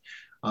fascinating.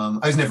 I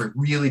was never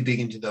really big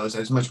into those. I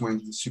was much more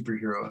into the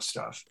superhero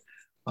stuff.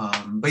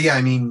 But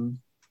yeah,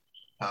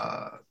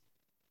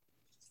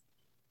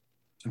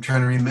 I'm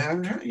trying to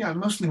remember. Yeah,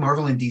 mostly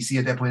Marvel and DC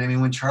at that point.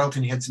 When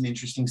Charlton had some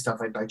interesting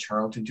stuff, I'd buy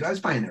Charlton too. I was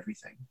buying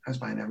everything.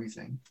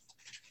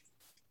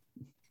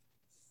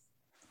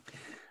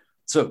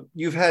 So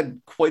you've had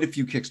quite a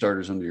few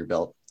Kickstarters under your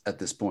belt at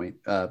this point,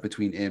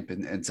 between Imp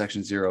and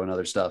Section Zero and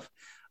other stuff.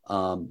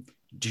 Do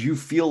you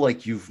feel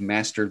like you've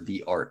mastered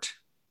the art?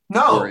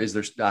 No. Or is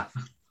there stuff?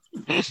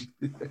 No.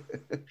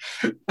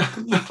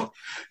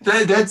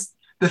 That's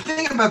the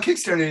thing about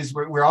Kickstarter is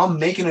we're all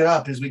making it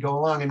up as we go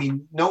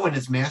along. No one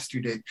has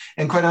mastered it.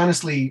 And quite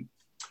honestly,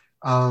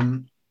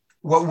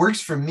 what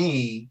works for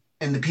me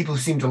and the people who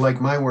seem to like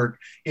my work,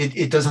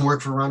 it doesn't work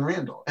for Ron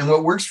Randall. And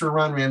what works for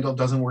Ron Randall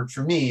doesn't work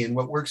for me. And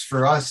what works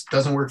for us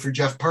doesn't work for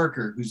Jeff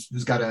Parker,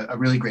 who's got a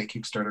really great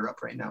Kickstarter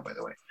up right now, by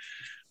the way.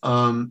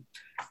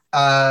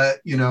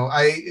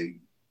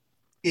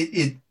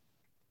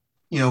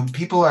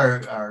 People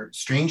are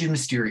strange and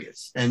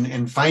mysterious,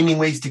 and finding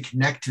ways to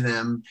connect to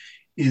them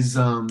is,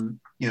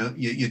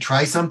 you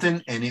try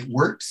something and it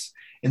works,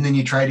 and then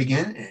you try it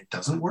again and it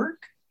doesn't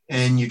work,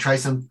 and you try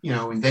and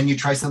then you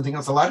try something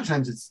else. A lot of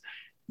times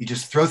you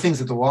just throw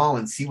things at the wall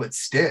and see what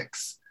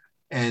sticks.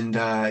 And,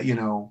 that's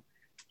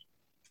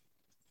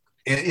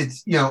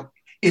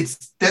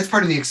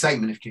part of the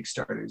excitement of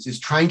Kickstarters, is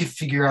trying to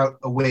figure out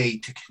a way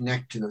to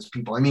connect to those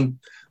people.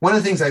 One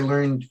of the things I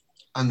learned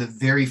on the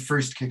very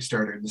first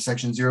Kickstarter, the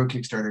Section Zero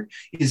Kickstarter,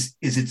 is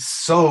it's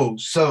so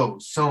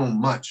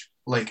much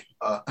like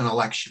an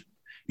election.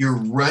 You're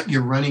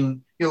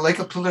running like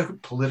a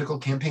political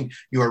campaign.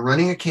 You are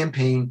running a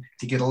campaign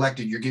to get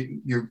elected.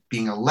 You're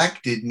being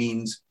elected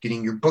means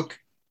getting your book,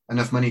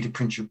 enough money to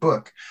print your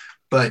book,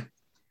 but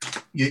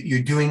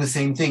you're doing the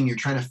same thing. You're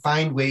trying to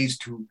find ways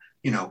to,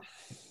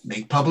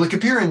 make public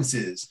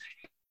appearances,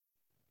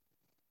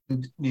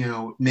 and,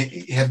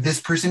 have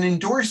this person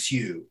endorse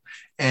you,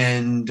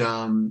 and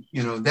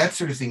that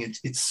sort of thing.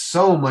 It's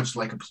so much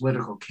like a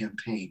political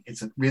campaign.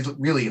 It's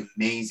really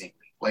amazingly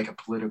like a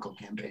political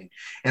campaign.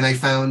 And I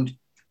found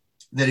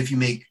that if you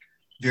make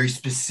very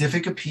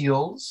specific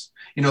appeals,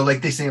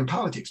 like they say in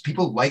politics,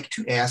 people like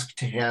to ask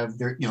to have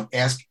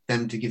ask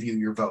them to give you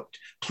your vote.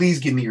 Please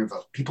give me your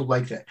vote. People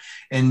like that.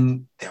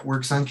 And that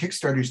works on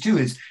Kickstarters too,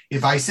 is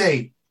if I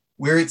say,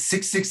 we're at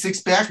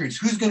 666 backers,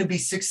 who's going to be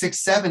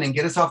 667 and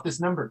get us off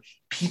this number?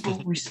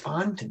 People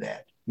respond to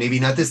that. Maybe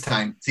not this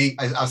time. See,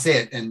 I'll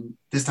say it, and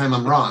this time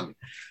I'm wrong.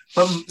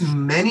 But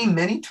many,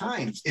 many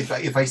times,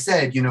 if I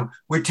said,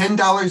 we're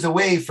 $10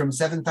 away from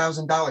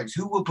 $7,000,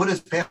 who will put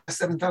us past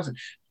 7,000?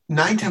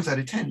 9 times out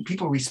of 10,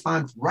 people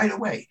respond right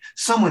away.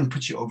 Someone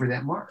puts you over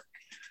that mark.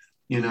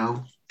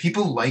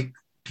 People like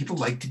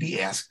to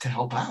be asked to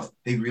help out.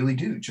 They really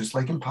do, just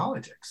like in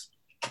politics.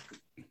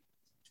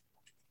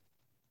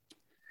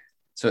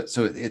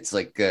 So it's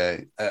like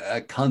a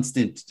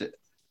constant,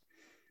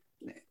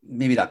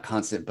 maybe not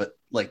constant, but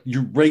like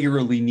you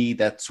regularly need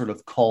that sort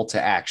of call to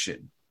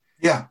action.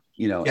 Yeah.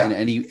 And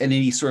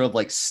any sort of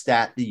like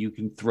stat that you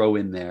can throw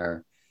in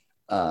there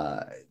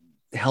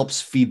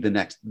helps feed the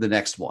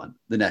next one,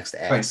 the next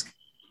ask. Right.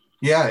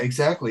 Yeah,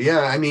 exactly. Yeah.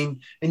 I mean,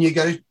 and you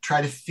got to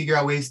try to figure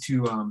out ways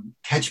to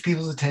catch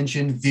people's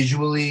attention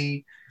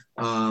visually.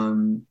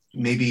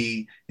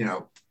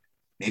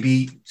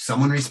 Maybe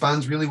someone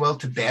responds really well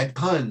to bad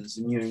puns,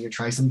 and you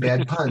try some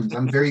bad puns.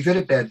 I'm very good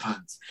at bad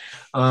puns.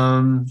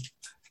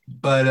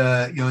 But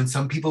and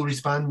some people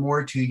respond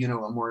more to, a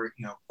more,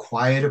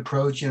 quiet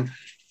approach, and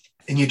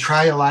you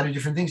try a lot of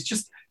different things,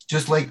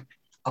 just like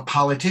a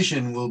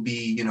politician will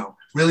be,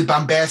 really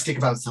bombastic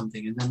about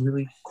something and then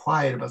really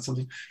quiet about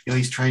something.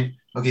 He's trying,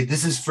 okay,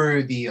 this is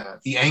for the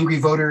angry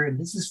voter, and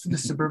this is for the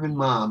suburban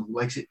mom who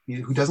likes it,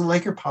 who doesn't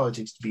like your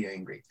politics to be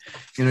angry.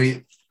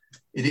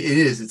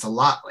 It's a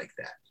lot like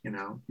that.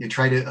 You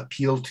try to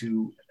appeal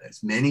to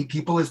as many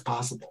people as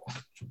possible.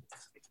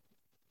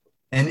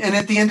 And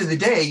at the end of the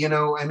day,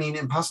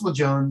 Impossible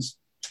Jones,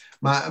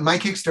 my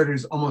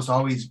Kickstarters almost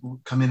always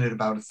come in at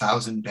about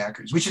 1,000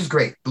 backers, which is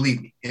great.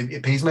 Believe me,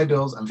 it pays my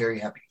bills. I'm very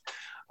happy.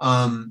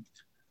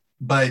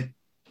 But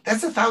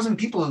that's 1,000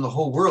 people in the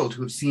whole world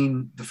who have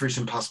seen the first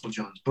Impossible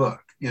Jones book.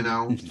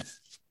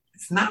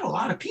 It's not a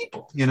lot of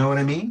people. You know what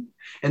I mean?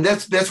 And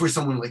that's where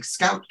someone like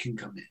Scout can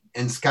come in,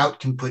 and Scout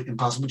can put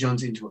Impossible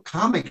Jones into a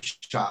comic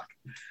shop.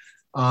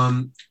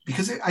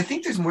 Because I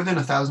think there's more than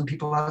 1,000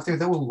 people out there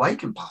that will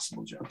like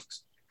Impossible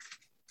Jones.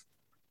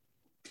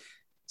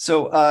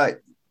 So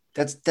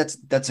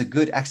that's a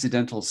good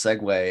accidental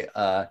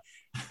segue.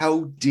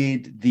 How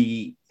did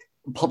the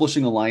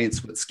publishing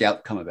alliance with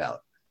Scout come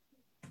about?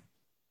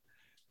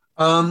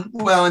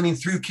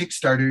 Through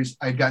Kickstarters,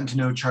 I'd gotten to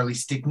know Charlie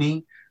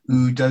Stickney,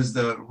 who does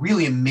the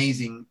really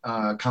amazing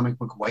comic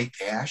book White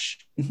Ash.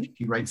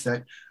 He writes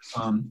that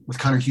with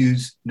Connor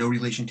Hughes, no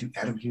relation to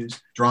Adam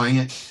Hughes, drawing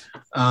it.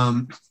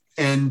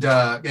 And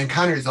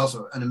Connor is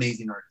also an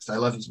amazing artist. I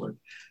love his work.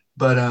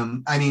 But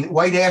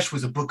White Ash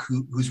was a book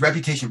whose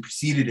reputation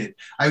preceded it.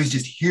 I was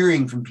just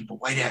hearing from people,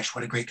 White Ash,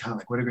 what a great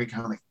comic, what a great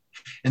comic.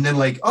 And then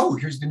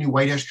here's the new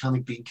White Ash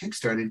comic being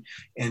kickstarted.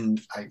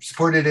 And I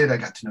supported it. I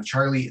got to know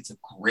Charlie. It's a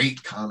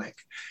great comic.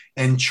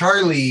 And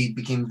Charlie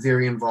became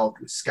very involved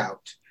with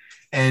Scout.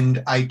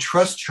 And I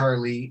trust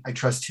Charlie. I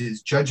trust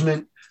his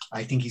judgment.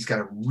 I think he's got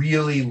a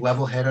really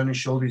level head on his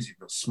shoulders. He's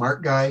a real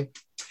smart guy.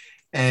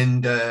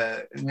 And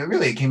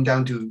really it came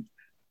down to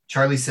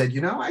Charlie said,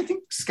 I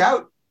think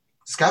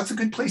Scout's a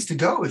good place to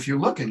go if you're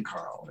looking,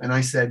 Carl. And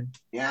I said,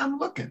 yeah, I'm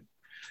looking.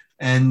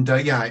 And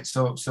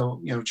so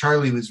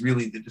Charlie was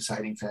really the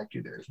deciding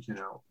factor there.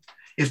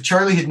 If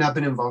Charlie had not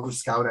been involved with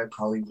Scout, I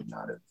probably would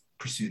not have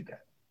pursued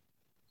that.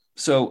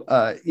 So,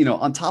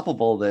 on top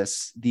of all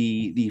this,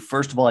 the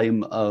first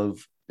volume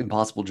of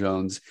Impossible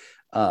Jones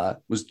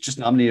was just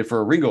nominated for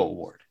a Ringo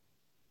Award.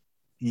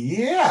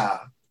 Yeah.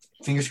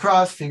 Fingers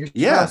crossed. We'll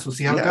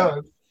see how it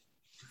goes.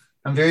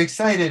 I'm very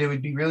excited. It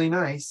would be really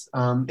nice.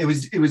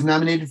 It was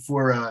nominated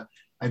for,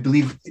 I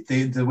believe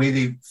the way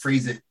they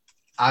phrase it,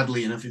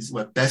 oddly enough, is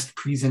best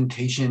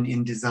presentation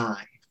in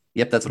design.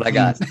 Yep, that's what I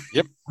got.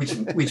 Yep.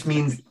 Which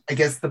means I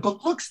guess the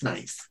book looks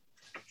nice,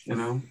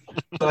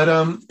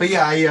 But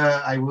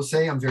yeah, I will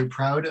say I'm very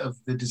proud of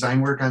the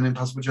design work on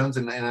Impossible Jones,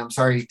 and I'm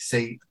sorry to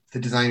say the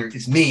designer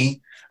is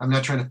me. I'm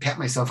not trying to pat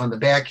myself on the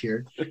back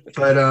here,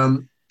 but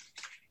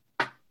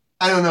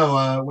I don't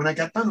know. When I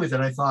got done with it,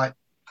 I thought,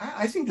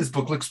 I think this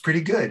book looks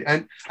pretty good.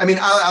 And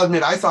I'll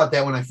admit, I thought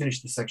that when I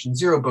finished the Section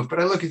Zero book, but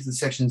I look at the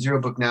Section Zero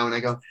book now and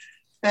I go,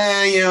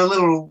 a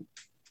little,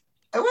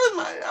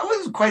 I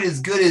wasn't quite as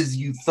good as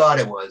you thought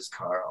it was,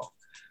 Carl.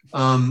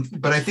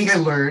 But I think I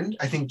learned.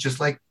 I think just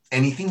like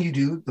anything you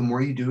do, the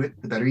more you do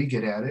it, the better you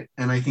get at it.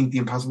 And I think the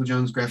Impossible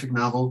Jones graphic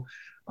novel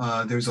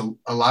There's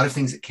a lot of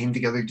things that came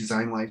together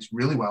design-wise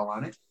really well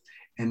on it.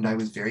 And I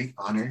was very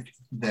honored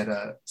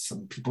that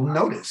some people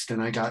noticed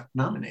and I got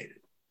nominated.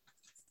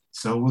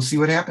 So we'll see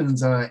what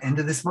happens end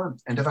of this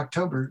month, end of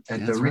October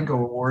at the Ringo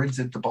Awards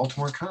at the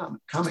Baltimore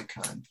Comic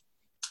Con.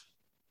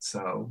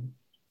 So,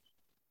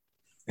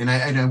 and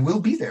I will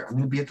be there. I'm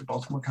going to be at the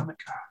Baltimore Comic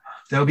Con.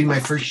 That'll be my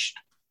first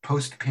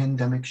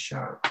post-pandemic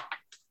show.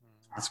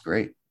 That's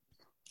great.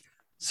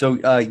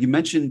 So you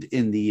mentioned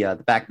in the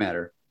back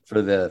matter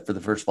for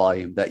the first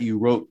volume that you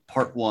wrote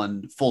part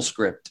one full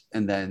script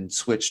and then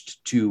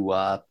switched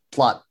to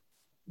plot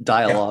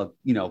dialogue,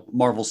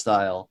 Marvel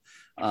style.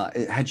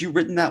 Had you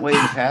written that way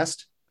in the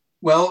past?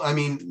 Well, I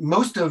mean,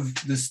 most of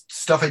the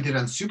stuff I did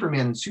on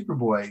Superman and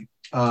Superboy,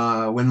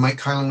 when Mike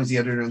Carlin was the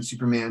editor on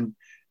Superman,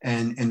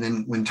 and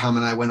then when Tom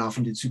and I went off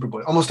and did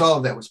Superboy, almost all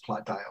of that was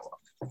plot dialogue,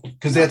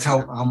 because that's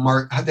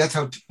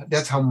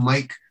how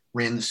Mike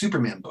ran the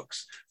Superman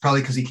books.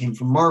 Probably because he came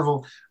from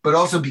Marvel, but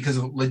also because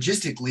of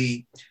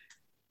logistically,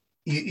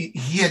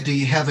 he had to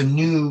have a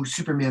new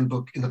Superman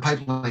book in the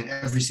pipeline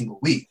every single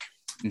week,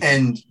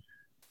 and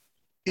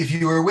if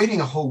you were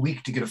waiting a whole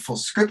week to get a full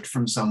script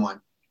from someone,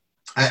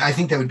 I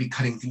think that would be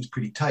cutting things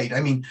pretty tight. I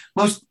mean,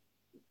 most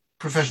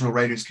professional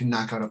writers can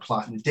knock out a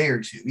plot in a day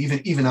or two.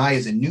 Even I,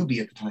 as a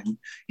newbie at the time,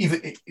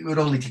 it would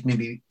only take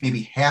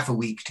maybe half a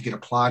week to get a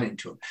plot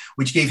into him,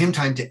 which gave him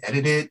time to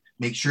edit it,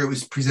 make sure it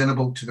was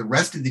presentable to the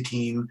rest of the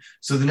team,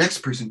 so the next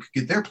person could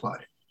get their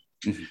plot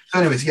in. Mm-hmm. So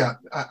anyways, yeah,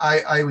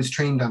 I was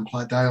trained on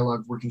plot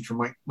dialogue working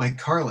for Mike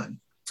Carlin,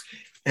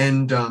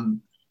 and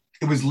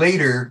it was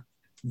later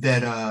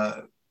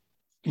that.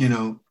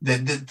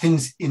 That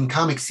things in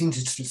comics seemed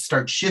to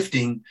start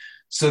shifting,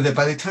 so that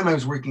by the time I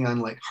was working on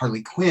like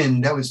Harley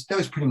Quinn, that was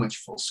pretty much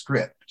full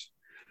script.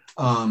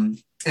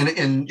 And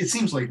it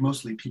seems like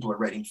mostly people are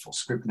writing full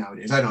script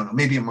nowadays. I don't know.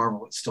 Maybe in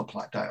Marvel it's still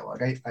plot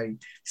dialogue. I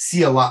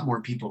see a lot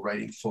more people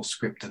writing full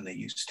script than they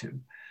used to.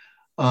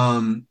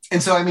 And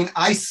so, I mean,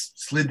 I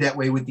slid that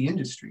way with the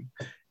industry.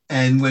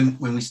 And when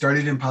we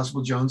started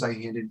Impossible Jones, I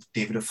handed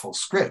David a full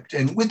script,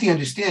 and with the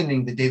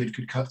understanding that David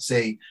could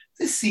say,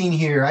 this scene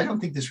here, I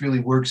don't think this really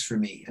works for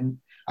me. And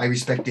I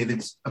respect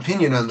David's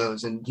opinion on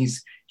those. And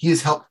he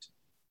has helped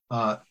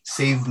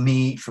save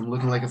me from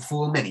looking like a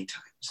fool many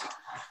times.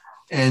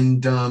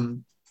 And,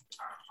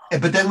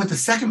 but then with the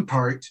second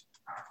part,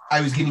 I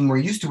was getting more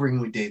used to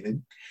working with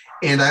David.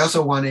 And I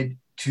also wanted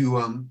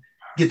to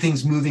get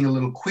things moving a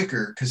little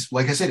quicker, because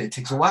like I said, it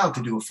takes a while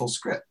to do a full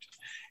script.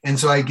 And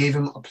so I gave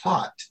him a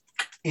plot,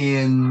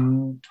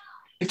 and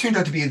it turned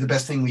out to be the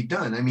best thing we'd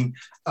done. I mean,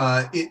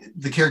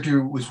 the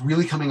character was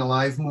really coming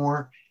alive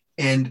more,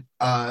 and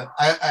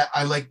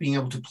I like being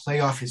able to play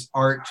off his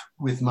art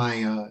with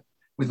my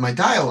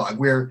dialogue,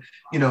 where,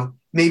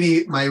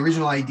 maybe my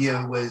original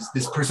idea was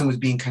this person was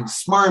being kind of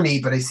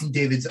smarmy, but I see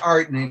David's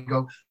art and I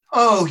go,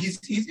 oh, he's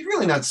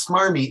really not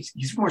smarmy.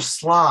 He's more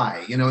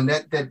sly, and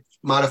that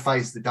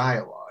modifies the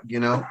dialogue,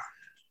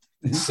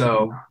 Mm-hmm.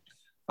 So.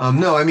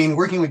 No, I mean,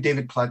 working with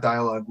David plot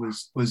dialogue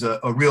was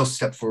a real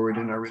step forward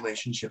in our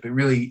relationship. It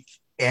really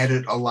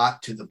added a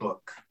lot to the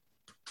book.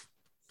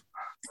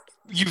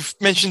 You've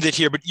mentioned it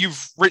here, but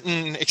you've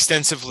written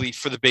extensively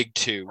for the big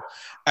two,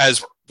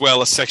 as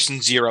well as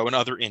Section Zero and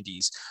other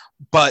indies.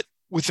 But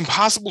with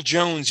Impossible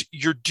Jones,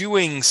 you're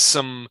doing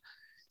some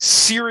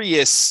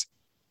serious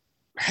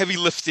heavy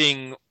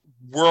lifting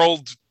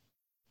world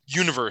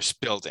universe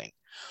building.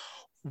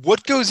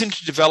 What goes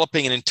into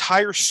developing an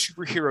entire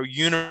superhero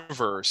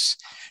universe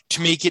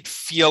to make it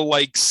feel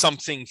like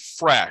something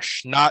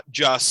fresh, not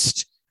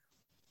just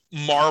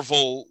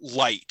Marvel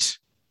light,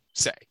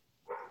 say?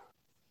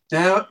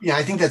 Now, yeah,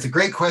 I think that's a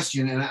great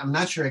question, and I'm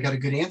not sure I got a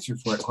good answer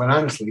for it, quite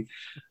honestly.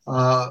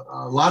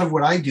 A lot of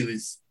what I do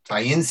is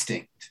by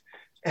instinct.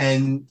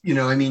 And,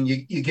 I mean,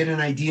 you get an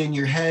idea in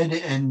your head,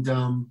 and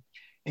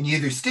you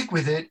either stick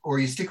with it or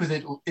you stick with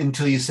it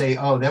until you say,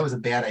 oh, that was a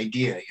bad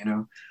idea,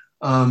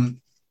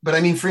 But I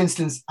mean, for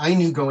instance, I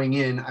knew going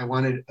in, I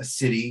wanted a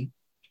city,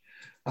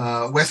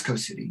 West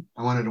Coast city.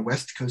 I wanted a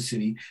West Coast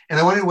city, and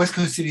I wanted a West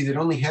Coast city that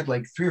only had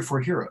like 3 or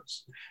 4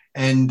 heroes.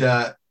 And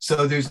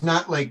so there's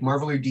not like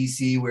Marvel or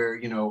DC where,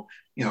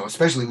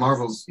 especially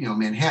Marvel's,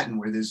 Manhattan,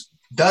 where there's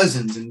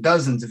dozens and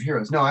dozens of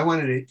heroes. No, I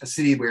wanted a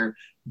city where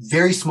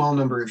very small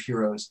number of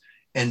heroes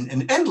and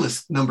an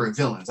endless number of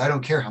villains. I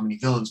don't care how many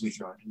villains we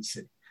throw into the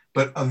city,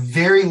 but a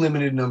very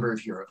limited number of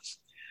heroes.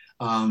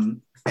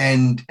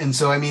 And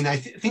so, I mean, I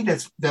think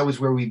that was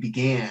where we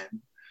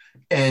began,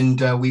 and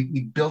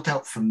we built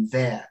out from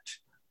that.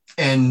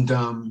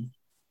 And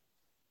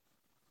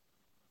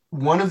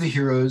one of the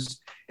heroes,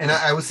 and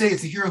I would say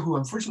it's a hero who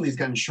unfortunately has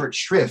gotten short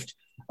shrift,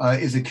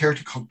 is a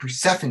character called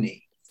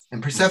Persephone.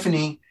 And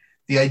Persephone,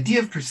 the idea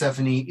of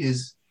Persephone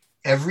is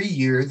every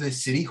year the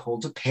city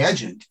holds a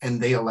pageant, and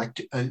they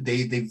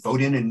they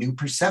vote in a new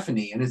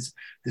Persephone, and it's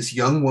this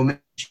young woman.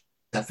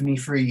 Persephone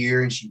for a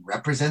year, and she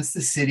represents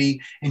the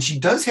city, and she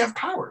does have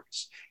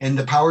powers, and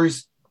the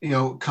powers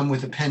come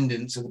with a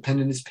pendant, so the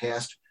pendant is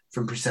passed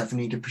from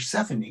Persephone to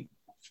Persephone.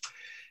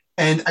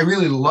 And I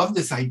really love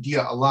this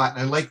idea a lot,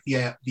 and I like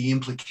the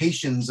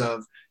implications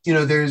of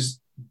there's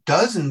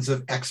dozens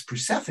of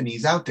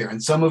ex-Persephones out there,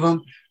 and some of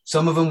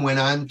them went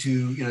on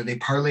to, they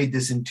parlayed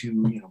this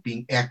into,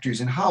 being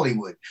actors in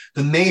Hollywood.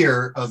 The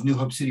mayor of New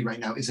Hope City right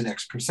now is an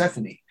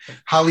ex-Persephone.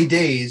 Holly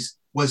Days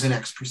was an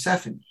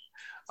ex-Persephone.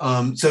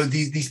 So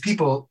these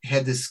people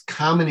had this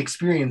common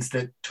experience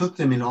that took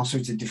them in all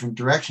sorts of different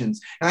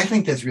directions. And I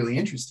think that's really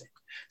interesting.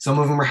 Some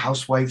of them are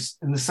housewives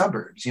in the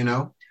suburbs,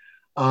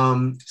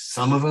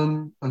 some of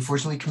them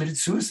unfortunately committed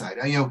suicide.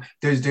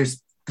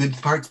 There's good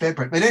parts, bad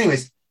parts. But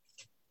anyways,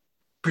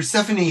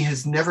 Persephone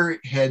has never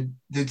had,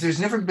 there's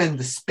never been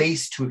the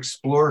space to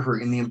explore her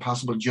in the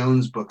Impossible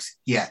Jones books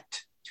yet.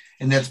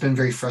 And that's been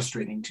very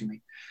frustrating to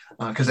me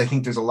because I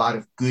think there's a lot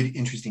of good,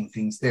 interesting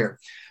things there.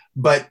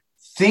 But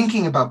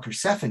thinking about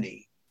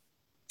Persephone,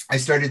 I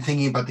started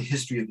thinking about the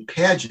history of the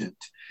pageant.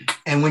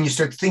 And when you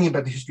start thinking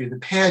about the history of the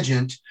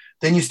pageant,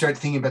 then you start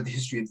thinking about the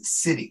history of the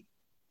city.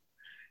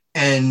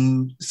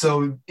 And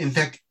so, in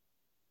fact,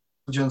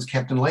 Jones'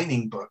 Captain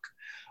Lightning book,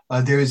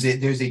 there's a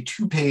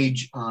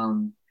 2-page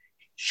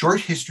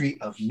short history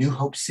of New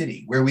Hope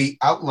City, where we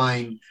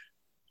outline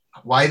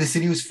why the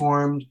city was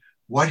formed,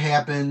 what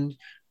happened.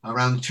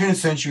 Around the turn of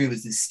the century, it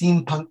was the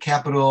steampunk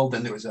capital.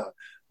 Then there was a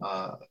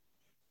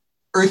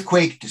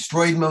earthquake,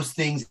 destroyed most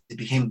things. It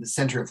became the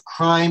center of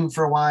crime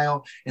for a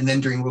while. And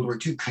then during World War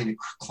II, kind of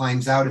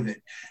climbs out of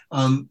it.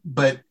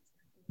 But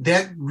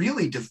that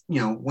really,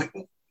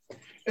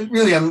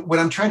 what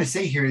I'm trying to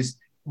say here is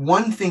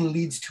one thing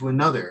leads to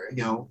another,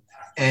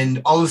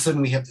 and all of a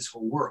sudden we have this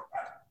whole world,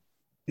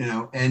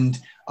 and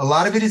a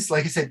lot of it is,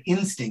 like I said,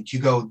 instinct. You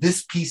go,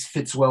 this piece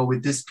fits well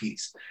with this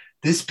piece.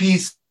 This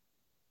piece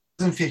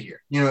doesn't fit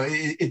here.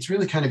 It's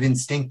really kind of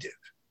instinctive.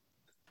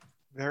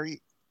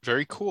 Very,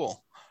 very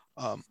cool.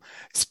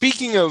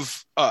 Speaking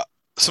of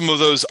some of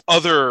those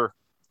other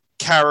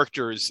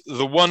characters,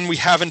 the one we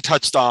haven't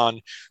touched on,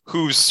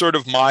 who's sort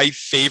of my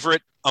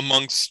favorite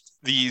amongst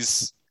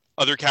these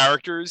other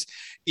characters,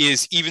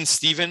 is Even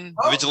Steven,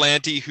 the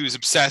vigilante who's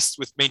obsessed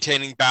with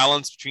maintaining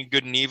balance between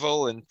good and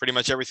evil and pretty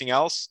much everything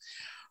else.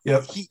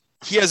 Yep.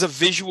 He has a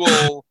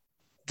visual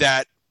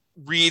that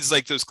reads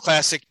like those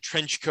classic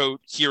trench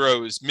coat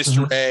heroes,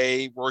 Mr.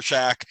 A,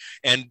 Rorschach,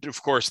 and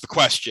of course The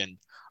Question.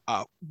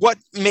 What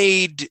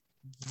made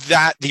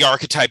that the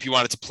archetype you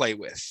wanted to play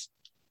with?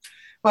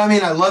 Well,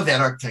 I love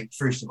that archetype,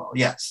 first of all,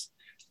 yes.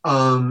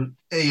 And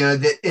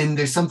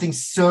there's something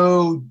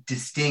so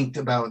distinct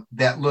about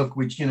that look,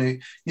 which, you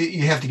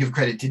have to give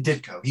credit to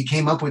Ditko. He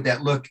came up with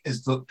that look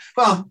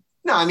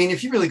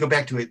if you really go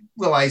back to it,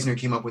 Will Eisner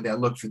came up with that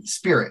look for the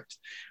Spirit.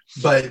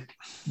 But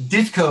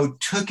Ditko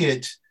took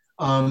it,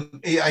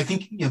 I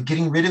think,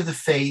 getting rid of the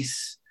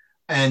face,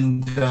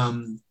 and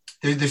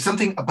there's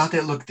something about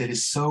that look that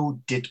is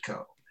so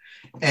Ditko.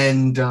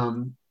 And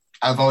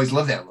I've always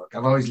loved that look.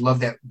 I've always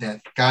loved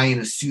that guy in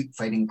a suit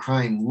fighting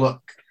crime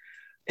look.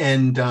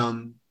 And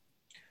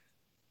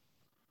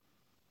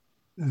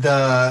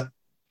the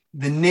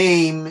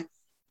name,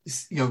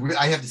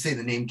 I have to say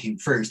the name came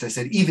first. I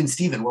said, Even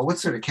Steven. Well, what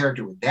sort of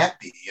character would that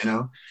be?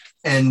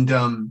 And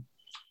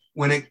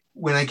when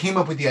I came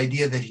up with the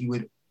idea that he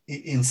would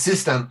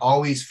insist on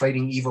always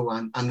fighting evil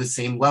on the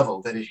same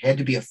level, that it had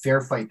to be a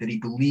fair fight, that he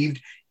believed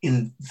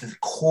in the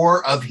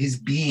core of his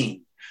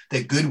being,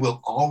 that good will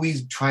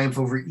always triumph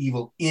over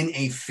evil in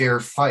a fair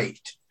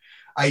fight.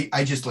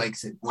 I just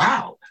said,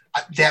 wow,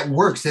 that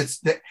works.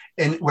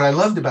 And what I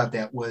loved about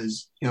that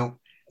was,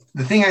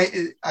 the thing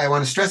I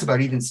want to stress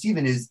about Even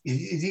Steven is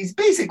he's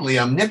basically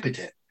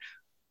omnipotent.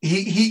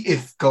 He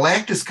if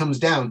Galactus comes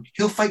down,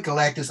 he'll fight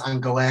Galactus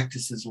on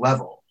Galactus's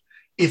level.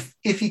 If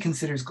he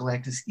considers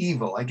Galactus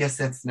evil, I guess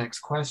that's the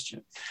next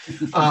question.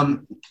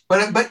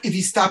 But if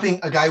he's stopping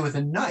a guy with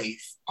a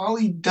knife, all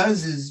he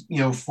does is,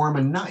 form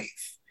a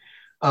knife.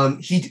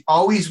 He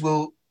always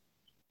will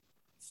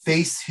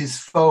face his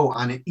foe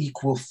on an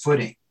equal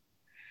footing.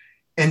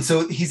 And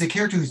so he's a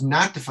character who's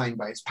not defined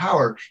by his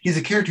power. He's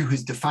a character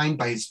who's defined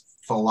by his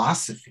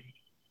philosophy.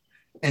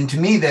 And to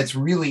me, that's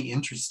really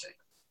interesting.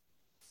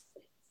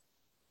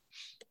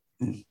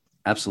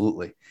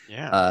 Absolutely.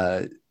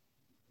 Yeah.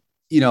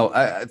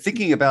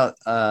 Thinking about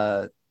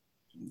the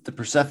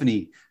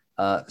Persephone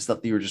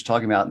stuff that you were just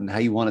talking about and how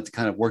you wanted to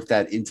kind of work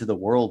that into the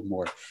world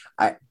more.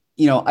 I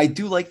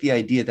do like the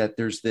idea that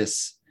there's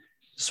this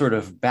sort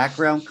of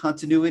background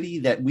continuity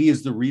that we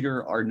as the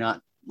reader are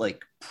not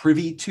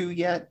privy to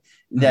yet,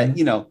 that,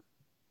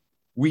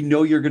 we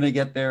know you're going to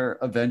get there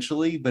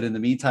eventually, but in the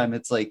meantime,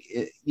 it's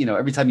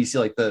every time you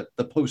see the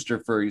poster,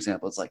 for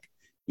example, it's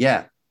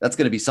yeah, that's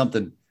going to be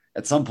something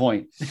at some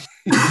point,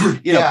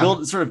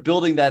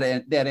 building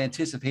that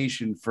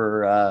anticipation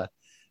for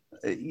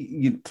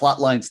plot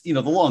lines, the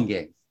long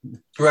game.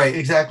 Right.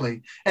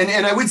 Exactly.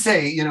 And I would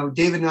say,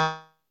 David and I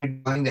are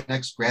writing that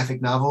next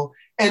graphic novel,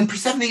 and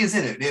Persephone is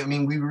in it.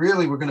 We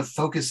really were going to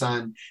focus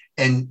on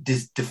and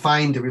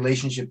define the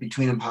relationship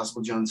between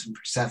Impossible Jones and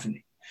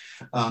Persephone.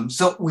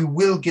 So we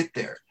will get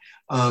there.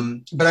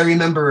 But I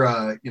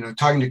remember,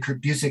 talking to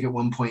Kurt Busiek at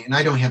one point, and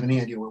I don't have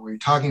any idea what we were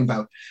talking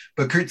about,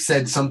 but Kurt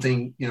said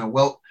something,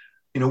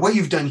 what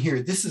you've done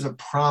here, this is a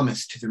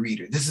promise to the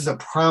reader. This is a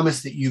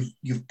promise that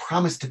you've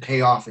promised to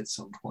pay off at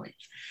some point.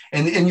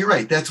 And you're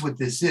right, that's what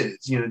this is.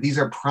 These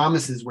are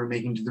promises we're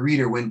making to the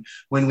reader when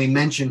we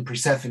mention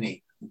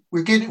Persephone.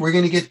 We're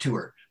going to get to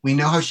her. We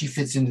know how she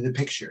fits into the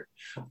picture.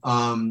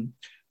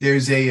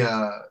 There's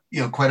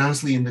quite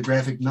honestly, in the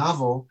graphic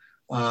novel,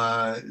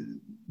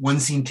 one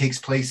scene takes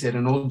place at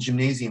an old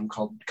gymnasium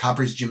called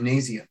Copper's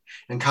Gymnasium.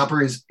 And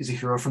Copper is a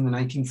hero from the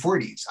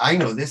 1940s. I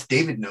know this,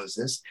 David knows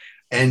this.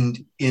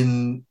 And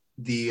in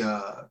the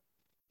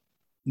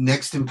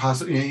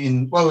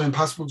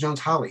Impossible Jones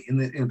Holly, in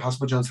the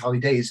Impossible Jones Holly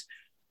days,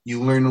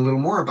 you learn a little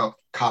more about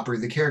Copper,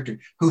 the character,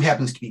 who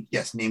happens to be,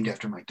 yes, named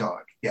after my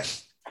dog.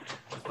 Yes.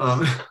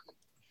 But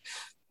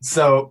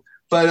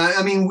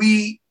I mean,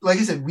 like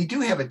I said, we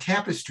do have a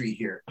tapestry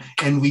here,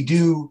 and we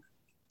do,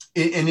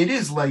 and it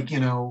is like,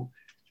 you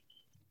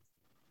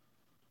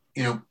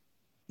can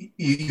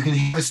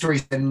have a story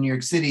set in New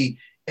York City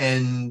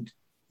and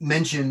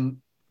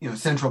mention,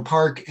 Central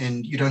Park,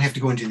 and you don't have to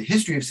go into the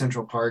history of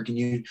Central Park, and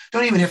you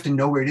don't even have to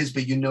know where it is,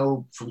 but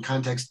from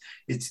context,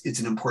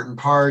 it's an important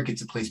park.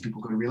 It's a place people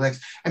go to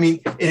relax. I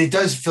mean, and it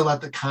does fill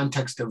out the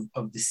context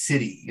of the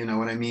city. You know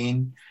what I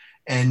mean?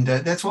 And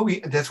that's what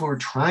we're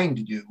trying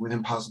to do with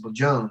Impossible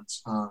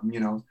Jones.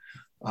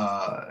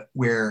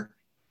 Where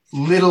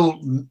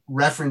little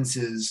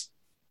references,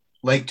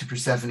 like to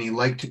Persephone,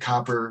 like to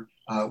Copper,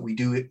 we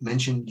do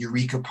mention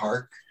Eureka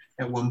Park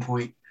at one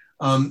point.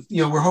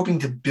 We're hoping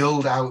to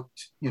build out,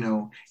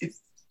 to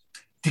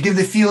give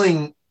the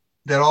feeling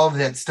that all of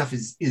that stuff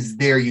is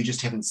there. You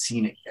just haven't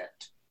seen it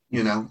yet,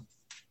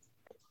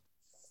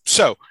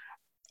 So,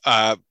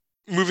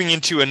 moving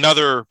into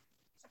another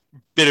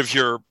bit of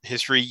your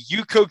history,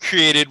 you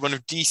co-created one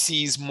of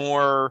DC's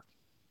more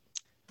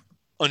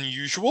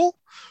unusual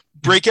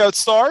breakout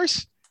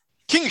stars,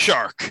 King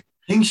Shark.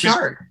 King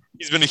Shark.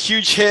 He's been a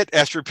huge hit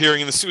after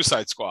appearing in the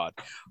Suicide Squad.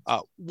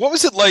 What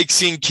was it like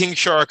seeing King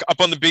Shark up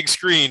on the big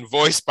screen,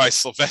 voiced by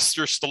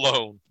Sylvester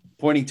Stallone?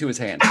 Pointing to his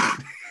hand.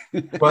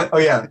 What? Oh,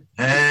 yeah.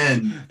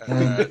 And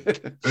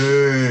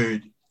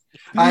bird.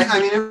 I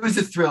mean, it was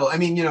a thrill. I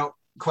mean,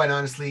 quite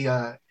honestly,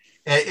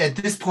 at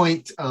this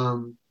point,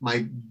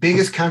 my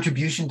biggest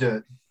contribution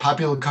to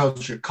popular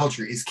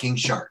culture is King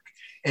Shark.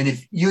 And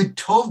if you had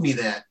told me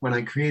that when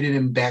I created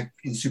him back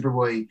in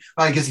Superboy,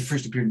 well, I guess he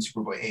first appeared in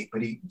Superboy 8,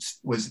 but he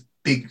was a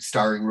big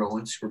starring role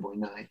in Superboy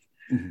 9.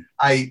 Mm-hmm.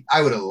 I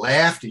would have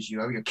laughed at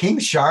you. I mean, King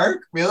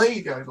Shark,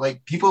 really?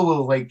 Like, people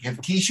will have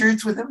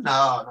T-shirts with him?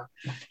 No.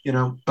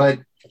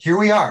 But here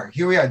we are.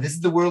 This is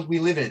the world we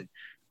live in.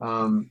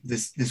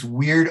 This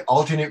weird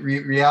alternate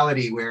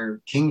reality where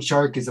King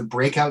Shark is a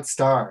breakout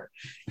star.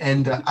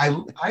 And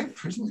I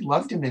personally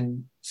loved him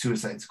in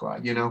Suicide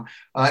Squad, and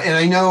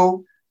I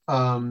know,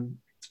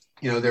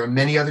 there are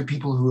many other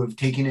people who have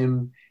taken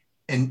him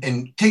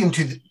and taken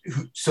him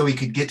so he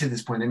could get to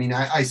this point. I mean,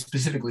 I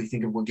specifically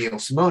think of what Gail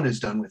Simone has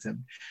done with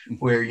him,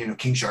 where,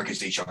 King Shark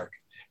is a shark.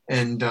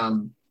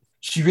 And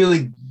she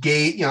really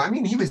gave,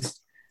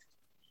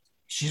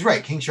 she's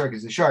right. King Shark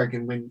is a shark.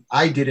 And when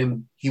I did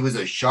him, he was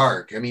a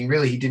shark. I mean,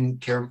 really, he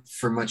didn't care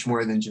for much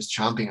more than just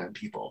chomping on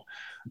people.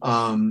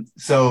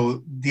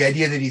 So the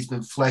idea that he's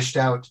been fleshed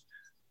out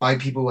by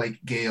people like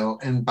Gail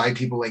and by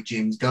people like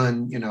James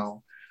Gunn,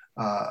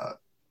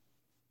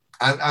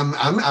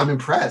 I'm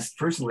impressed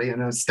personally,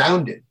 and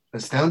astounded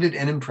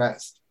and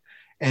impressed.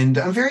 And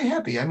I'm very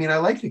happy. I mean, I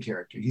like the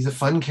character. He's a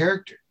fun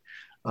character.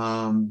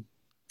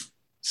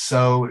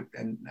 So,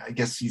 and I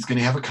guess he's going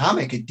to have a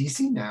comic at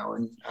DC now,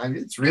 and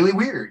it's really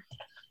weird.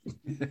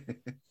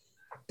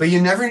 But you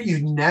never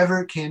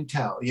can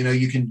tell.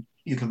 You can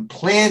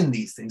plan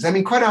these things. I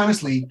mean, quite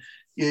honestly,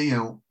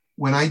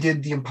 when I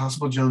did the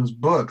Impossible Jones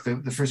book,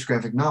 the first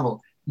graphic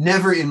novel,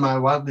 never in my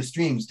wildest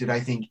dreams did I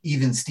think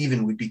Even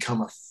Steven would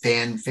become a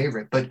fan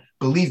favorite. But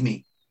believe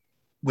me,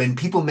 when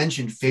people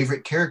mentioned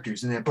favorite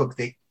characters in that book,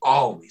 they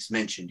always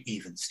mentioned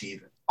Even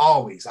Steven.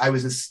 Always. I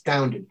was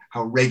astounded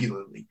how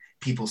regularly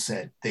people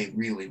said they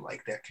really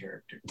like that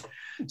character.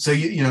 So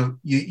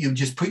you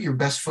just put your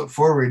best foot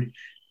forward,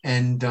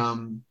 and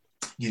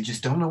you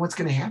just don't know what's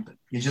going to happen.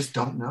 You just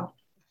don't know.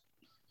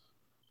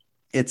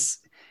 It's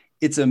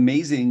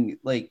amazing.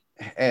 Like,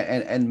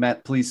 and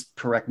Matt, please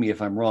correct me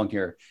if I'm wrong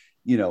here.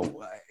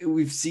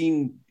 We've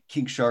seen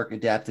King Shark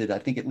adapted, I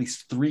think, at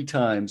least 3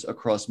 times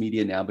across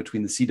media now,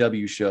 between the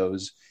CW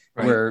shows,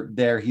 right,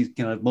 where he's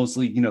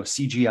mostly,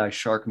 CGI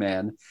Shark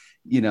Man,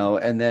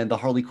 and then the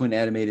Harley Quinn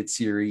animated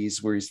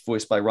series where he's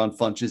voiced by Ron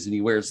Funches and he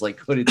wears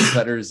hooded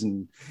sweaters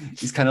and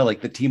he's kind of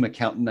like the team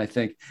accountant, I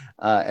think.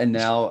 And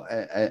now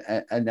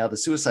the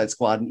Suicide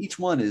Squad, and each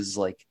one is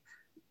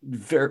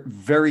very,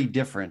 very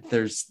different.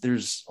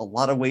 There's a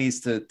lot of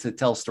ways to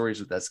tell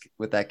stories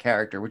with that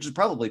character, which is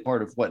probably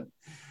part of what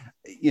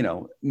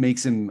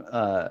makes him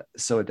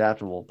so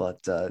adaptable,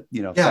 but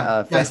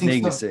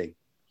fascinating to see.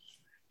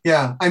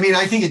 Yeah, I mean,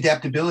 I think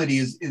adaptability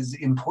is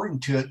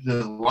important to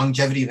the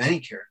longevity of any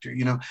character.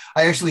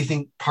 I actually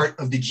think part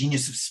of the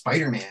genius of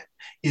Spider-Man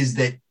is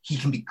that he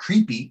can be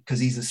creepy because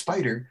he's a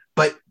spider,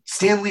 but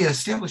Stan Lee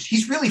established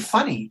he's really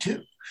funny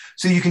too.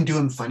 So you can do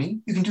him funny,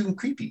 you can do him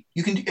creepy,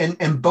 you can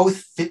and both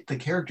fit the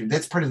character.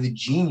 That's part of the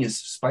genius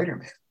of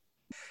Spider-Man.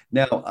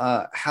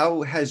 Now,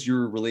 how has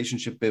your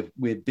relationship been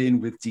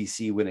with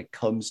DC when it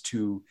comes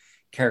to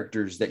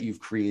characters that you've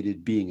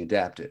created being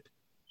adapted?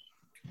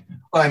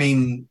 Well, I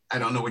mean, I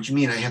don't know what you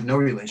mean. I have no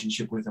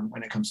relationship with them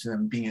when it comes to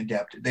them being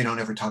adapted. They don't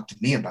ever talk to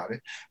me about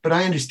it, but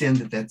I understand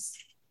that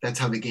that's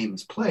how the game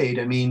is played.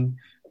 I mean,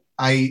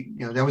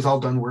 that was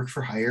all done work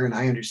for hire, and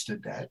I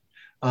understood that.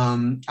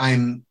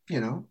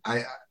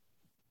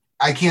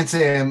 I can't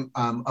say I'm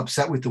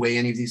upset with the way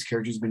any of these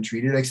characters have been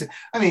treated. I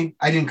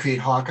didn't create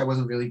Hawk. I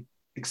wasn't really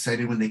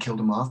excited when they killed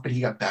him off, but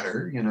he got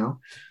better,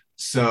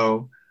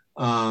 So,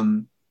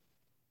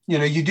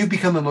 you do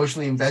become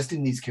emotionally invested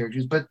in these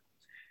characters, but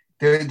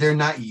they're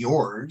not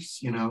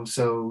yours,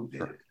 So,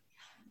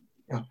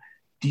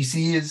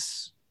 DC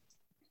is,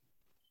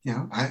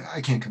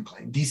 I can't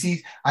complain.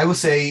 DC, I will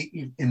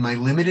say, in my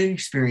limited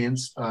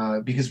experience,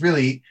 because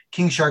really,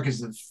 King Shark is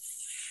the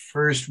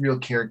first real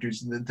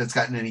characters that's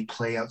gotten any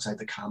play outside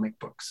the comic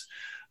books.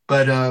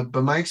 But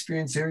my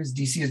experience there is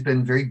DC has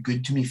been very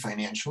good to me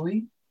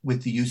financially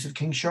with the use of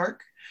King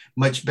Shark.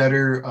 Much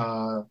better.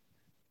 I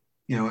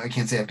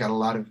can't say I've got a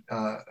lot of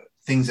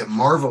things at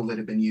Marvel that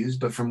have been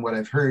used, but from what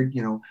I've heard,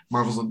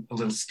 Marvel's a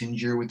little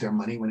stingier with their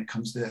money when it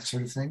comes to that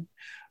sort of thing.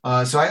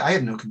 So I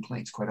have no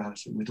complaints, quite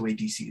honestly, with the way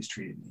DC has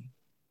treated me.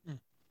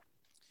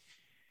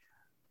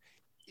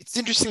 It's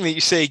interesting that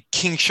you say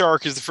King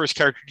Shark is the first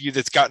character to you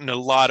that's gotten a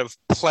lot of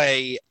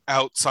play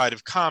outside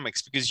of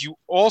comics, because you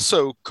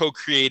also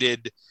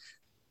co-created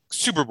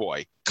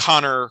Superboy,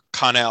 Connor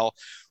Connell,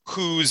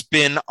 who's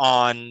been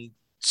on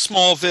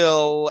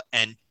Smallville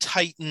and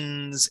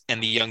Titans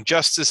and the Young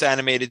Justice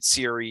animated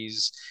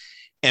series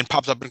and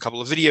popped up in a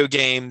couple of video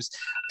games.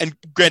 And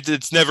granted,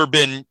 it's never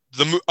been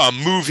the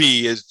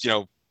movie as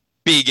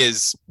big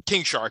as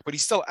King Shark, but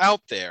he's still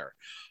out there.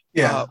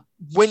 Yeah.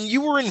 When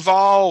you were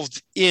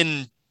involved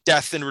in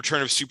Death and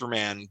Return of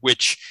Superman,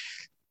 which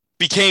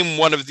became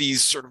one of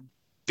these sort of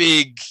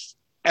big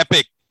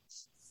epic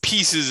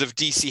pieces of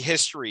DC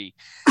history,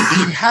 did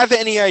you have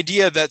any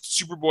idea that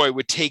Superboy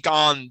would take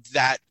on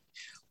that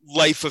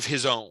life of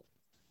his own?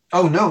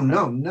 Oh, no,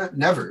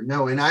 never.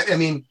 No. And I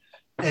mean,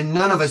 and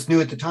none of us knew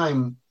at the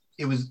time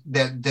it was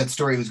that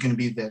story was going to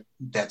be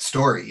that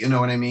story. You know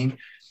what I mean?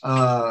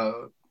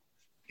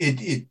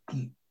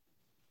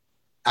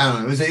 I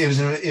don't know. It was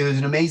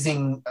an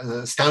amazing,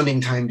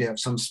 astounding time to have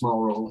some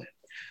small role in.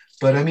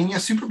 But I mean, yeah,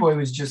 Superboy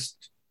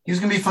he was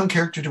going to be a fun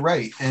character to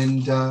write.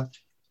 And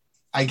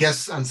I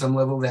guess on some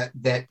level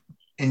that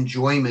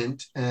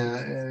enjoyment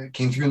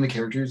came through in the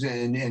characters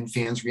and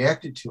fans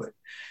reacted to it.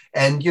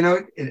 And,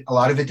 a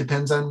lot of it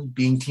depends on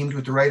being teamed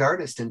with the right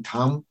artist. And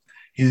Tom,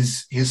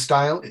 his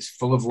style is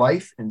full of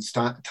life, and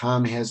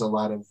Tom has a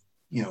lot of,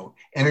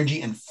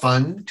 energy and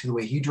fun to the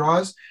way he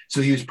draws. So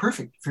he was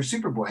perfect for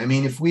Superboy. I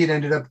mean, if we had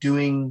ended up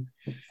doing,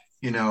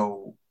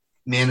 John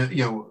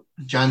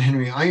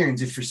Henry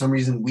Irons, if for some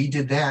reason we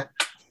did that,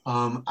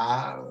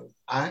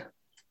 I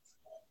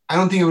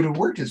don't think it would have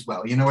worked as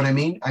well. You know what I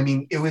mean? I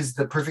mean, it was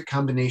the perfect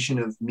combination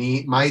of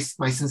my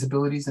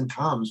sensibilities and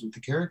Tom's with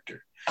the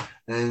character.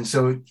 And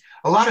so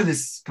a lot of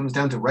this comes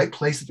down to right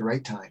place at the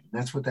right time. And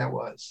that's what that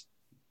was.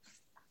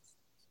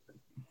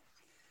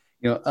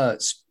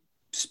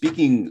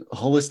 Speaking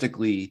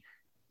holistically,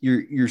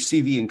 your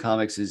CV in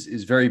comics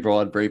is very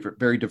broad, very,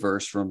 very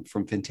diverse, from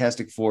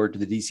Fantastic Four to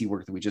the DC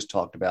work that we just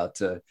talked about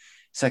to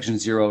Section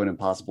Zero and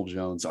Impossible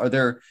Jones. Are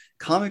there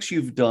comics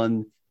you've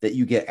done that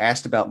you get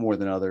asked about more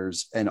than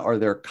others? And are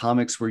there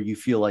comics where you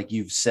feel like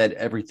you've said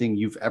everything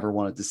you've ever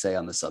wanted to say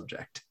on the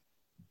subject?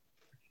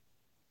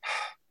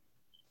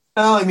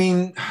 Well, I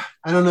mean,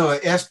 I don't know.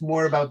 Asked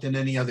more about than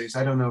any others.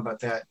 I don't know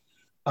about that.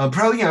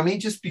 Probably, I mean,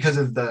 just because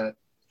of the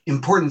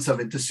importance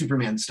of it, the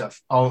Superman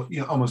stuff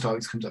almost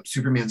always comes up.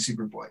 Superman,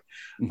 Superboy,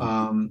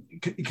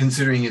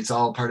 considering it's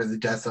all part of the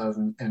death of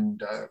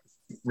and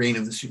reign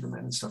of the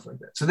Superman and stuff like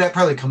that. So that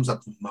probably comes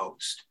up the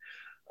most.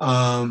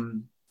 I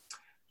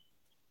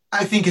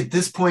think at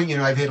this point,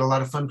 I've had a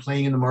lot of fun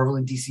playing in the Marvel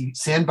and DC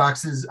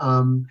sandboxes,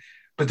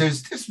 but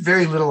there's just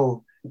very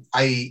little.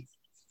 I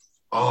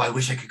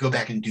wish I could go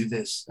back and do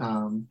this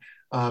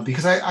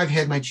because I've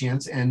had my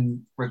chance,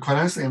 and quite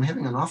honestly, I'm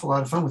having an awful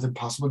lot of fun with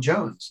Impossible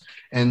Jones,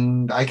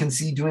 and I can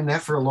see doing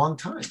that for a long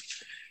time.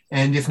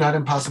 And if not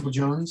Impossible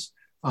Jones,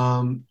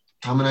 Tom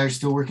and I are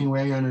still working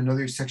away on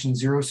another Section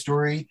Zero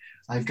story.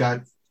 I've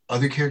got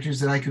other characters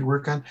that I could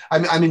work on.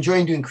 I'm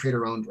enjoying doing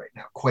creator owned right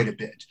now quite a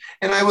bit,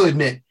 and I will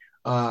admit,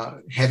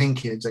 having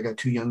kids, I got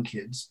 2 young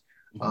kids.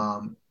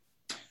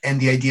 And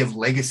the idea of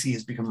legacy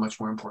has become much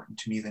more important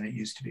to me than it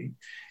used to be.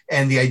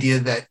 And the idea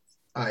that,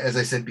 as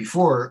I said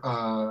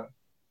before,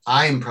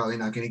 I'm probably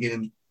not going to get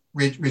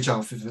rich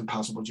off of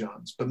Impossible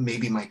Jones, but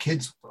maybe my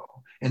kids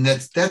will. And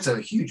that's a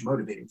huge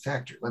motivating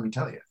factor, let me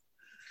tell you.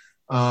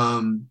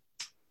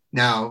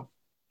 Now,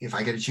 if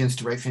I get a chance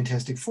to write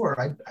Fantastic Four,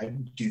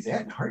 I'd do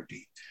that in a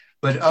heartbeat.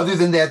 But other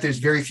than that, there's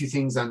very few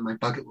things on my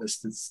bucket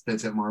list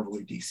that's at Marvel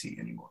or DC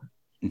anymore.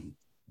 Mm-hmm.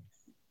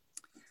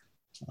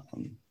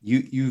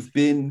 You've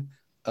been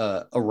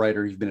a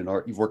writer,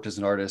 you've worked as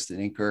an artist, an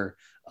inker,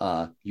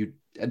 you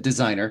a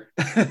designer,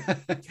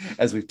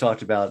 as we've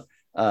talked about,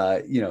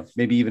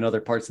 maybe even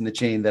other parts in the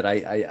chain that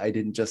I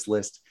didn't just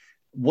list.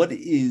 What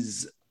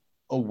is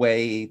a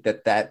way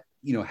that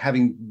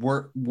having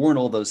worn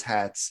all those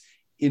hats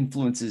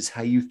influences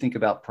how you think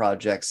about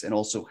projects and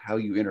also how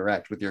you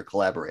interact with your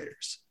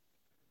collaborators?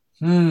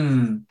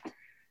 I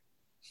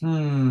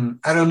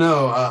don't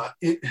know. I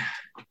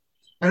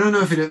don't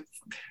know if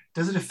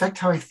does it affect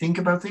how I think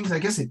about things? I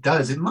guess it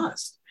does. It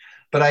must.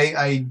 But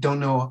I don't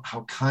know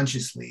how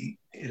consciously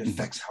it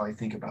affects how I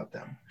think about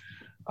them.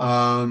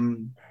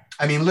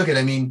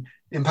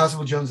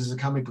 Impossible Jones as a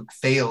comic book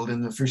failed,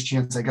 and the first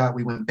chance I got,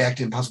 we went back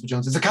to Impossible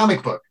Jones as a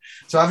comic book.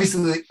 So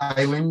obviously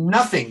I learned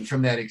nothing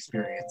from that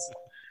experience.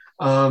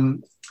 How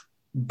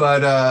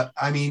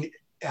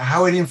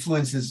it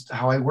influences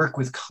how I work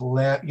with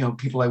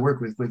people I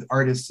work with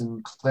artists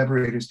and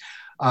collaborators.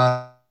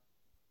 I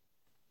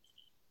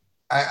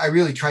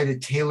really try to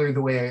tailor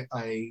the way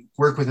I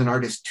work with an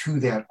artist to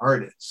that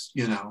artist,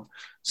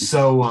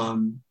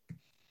 So,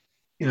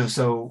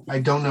 so I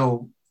don't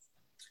know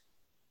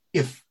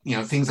if,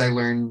 things I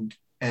learned,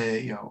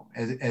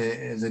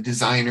 as a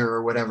designer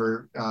or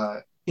whatever,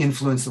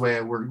 influence the way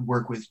I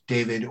work with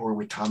David or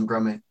with Tom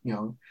Grummett,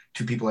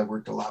 two people I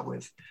worked a lot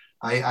with.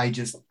 I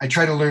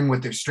try to learn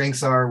what their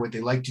strengths are, what they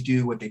like to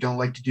do, what they don't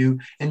like to do,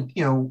 and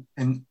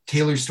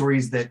tailor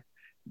stories that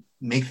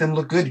make them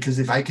look good. Because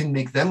if I can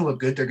make them look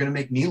good, they're going to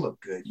make me look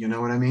good. You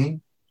know what I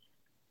mean?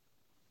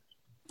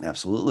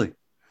 Absolutely.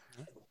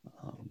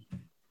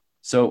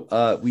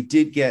 So we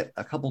did get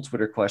a couple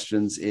Twitter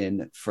questions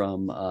in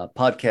from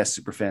podcast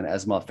superfan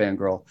Asimov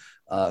Fangirl,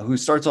 who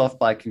starts off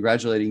by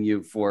congratulating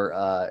you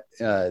for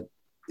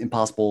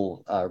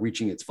Impossible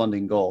reaching its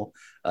funding goal,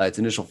 its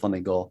initial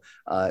funding goal.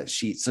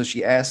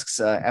 She asks,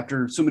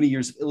 after so many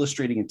years of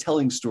illustrating and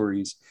telling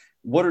stories,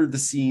 what are the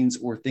scenes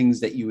or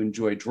things that you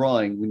enjoy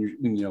drawing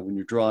when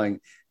you're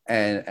drawing,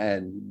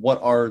 and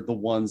what are the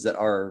ones that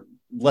are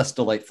less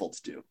delightful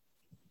to do?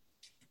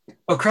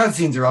 Well, crowd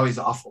scenes are always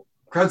awful.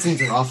 Crowd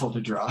scenes are awful to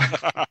draw.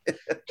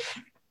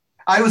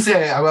 I would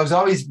say I was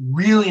always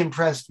really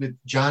impressed with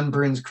John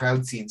Byrne's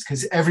crowd scenes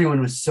because everyone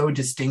was so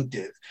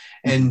distinctive,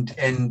 and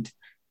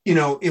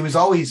it was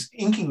always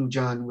inking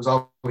John was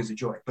always a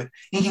joy, but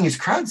inking his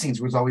crowd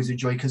scenes was always a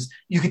joy because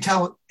you could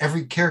tell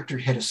every character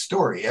had a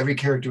story. Every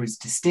character was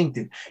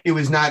distinctive. It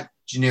was not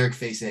generic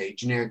face A,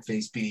 generic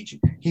face B.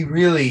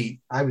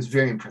 I was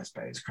very impressed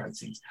by his crowd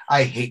scenes.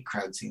 I hate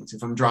crowd scenes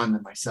if I'm drawing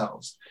them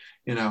myself,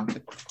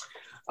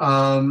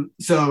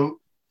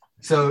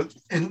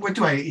 and what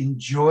do I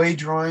enjoy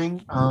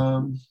drawing?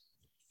 I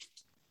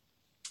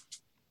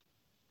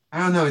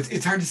don't know.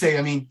 It's hard to say.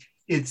 I mean,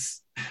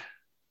 if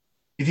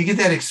you get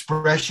that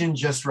expression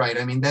just right,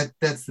 I mean,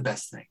 that's the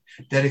best thing.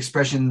 That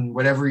expression,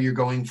 whatever you're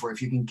going for,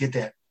 if you can get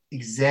that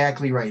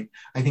exactly right,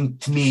 I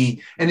think to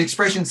me, and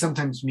expression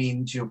sometimes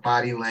means,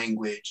 body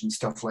language and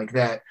stuff like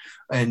that.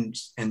 And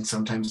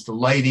sometimes the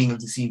lighting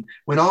of the scene,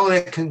 when all of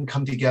that can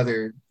come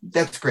together,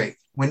 that's great.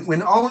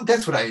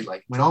 That's what I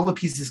like. When all the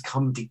pieces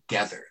come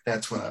together,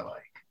 that's what I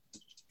like.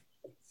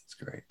 That's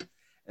great.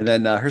 And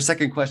then her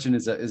second question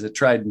is a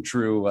tried and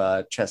true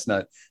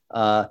chestnut.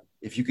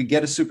 If you could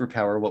get a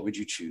superpower, what would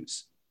you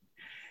choose?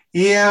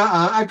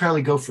 Yeah, I'd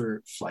probably go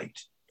for flight.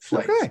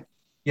 Okay.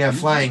 Yeah,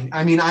 flying.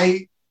 I mean,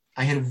 I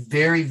had a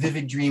very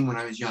vivid dream when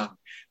I was young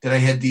that I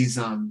had these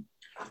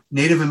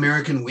Native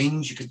American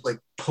wings. You could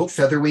pull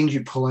feather wings,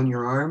 you'd pull on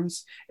your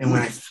arms. And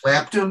when I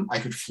flapped them, I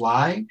could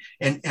fly.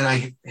 And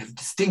I have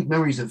distinct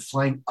memories of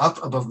flying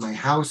up above my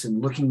house and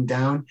looking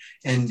down.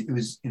 And it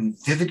was in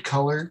vivid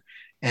color.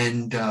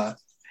 And I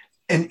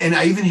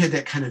even had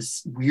that kind of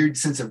weird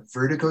sense of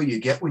vertigo you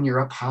get when you're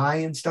up high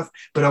and stuff,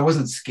 but I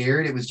wasn't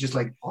scared. It was just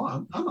like,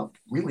 oh, I'm up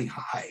really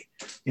high,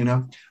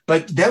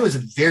 but that was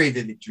a very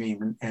vivid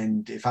dream.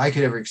 And if I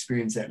could ever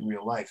experience that in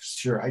real life,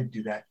 sure, I'd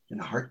do that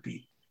in a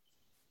heartbeat.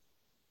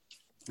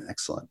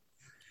 Excellent.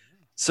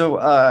 So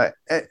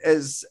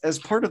as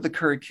part of the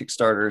current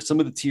Kickstarter, some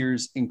of the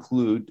tiers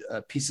include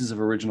pieces of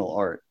original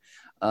art,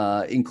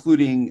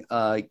 including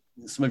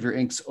some of your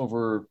inks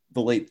over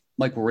the late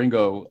Michael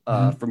Ringo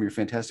from your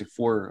Fantastic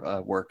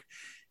Four work.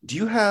 Do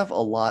you have a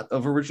lot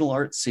of original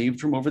art saved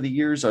from over the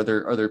years? Are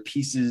there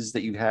pieces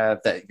that you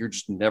have that you're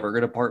just never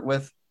going to part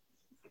with?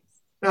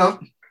 No,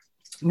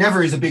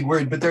 never is a big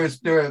word, but there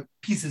are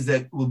pieces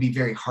that will be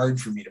very hard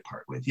for me to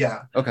part with.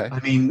 Yeah. Okay. I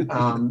mean,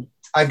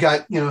 I've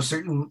got,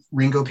 certain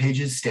Ringo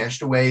pages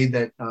stashed away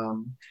that,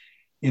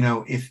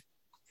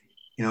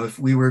 if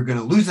we were going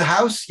to lose the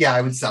house, yeah,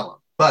 I would sell them.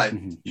 But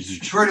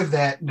short of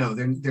that, no,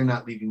 they're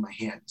not leaving my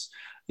hands.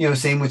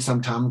 Same with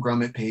some Tom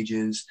Grummett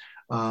pages.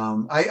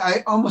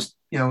 I almost,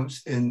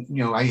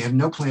 I have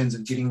no plans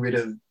of getting rid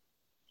of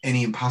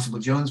any Impossible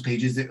Jones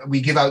pages.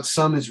 We give out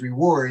some as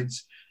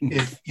rewards.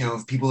 If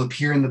people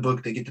appear in the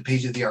book, they get the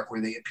page of the art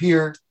where they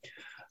appear.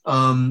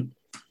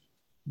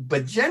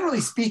 But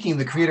generally speaking,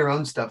 the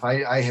creator-owned stuff,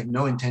 I have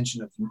no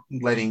intention of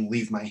letting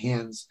leave my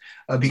hands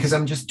because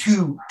I'm just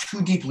too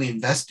deeply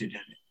invested in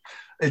it.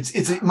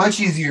 It's much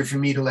easier for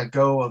me to let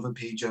go of a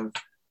page of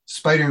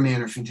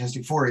Spider-Man or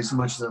Fantastic Four as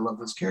much as I love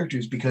those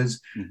characters,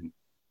 because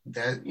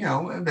that,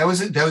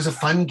 that was a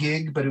fun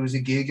gig, but it was a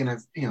gig, and I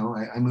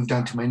moved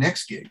on to my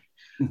next gig.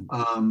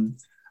 I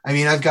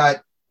mean, I've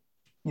got,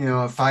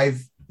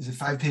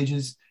 5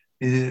 pages,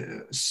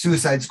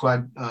 Suicide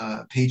Squad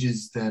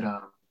pages that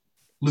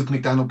Luke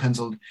McDonald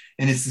penciled,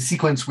 and it's the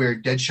sequence where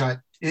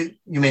Deadshot,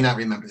 you may not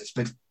remember this,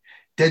 but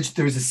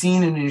there was a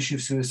scene in an issue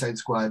of Suicide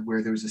Squad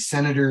where there was a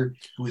senator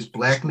who was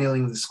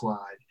blackmailing the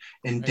squad,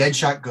 and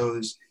Deadshot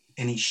goes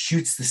and he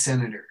shoots the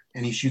senator,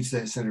 and he shoots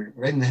that senator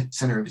right in the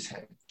center of his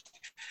head.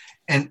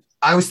 And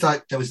I always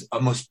thought that was a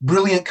most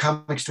brilliant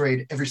comic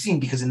story I'd ever seen,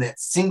 because in that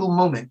single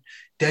moment,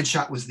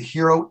 Deadshot was the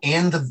hero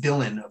and the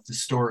villain of the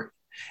story.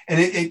 And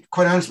it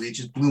quite honestly, it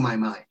just blew my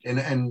mind.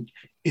 And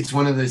it's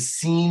one of the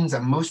scenes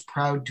I'm most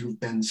proud to have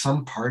been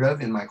some part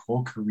of in my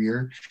whole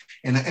career.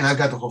 And I've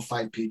got the whole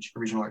 5-page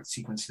original art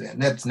sequence to that,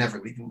 and that's never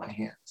leaving my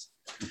hands.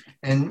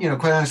 And,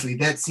 quite honestly,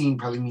 that scene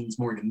probably means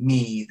more to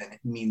me than it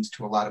means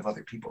to a lot of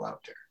other people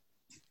out there.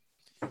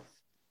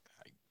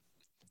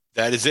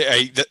 That is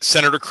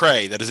Senator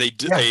Cray. That is a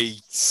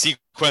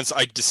sequence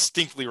I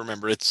distinctly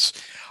remember.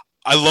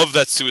 I love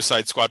that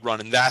Suicide Squad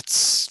run, and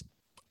that's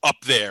up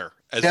there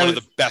as one of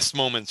the best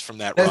moments from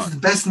that run. That's the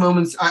best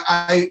moments.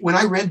 When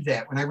I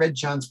read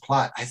John's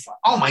plot, I thought,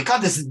 oh my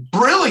God, this is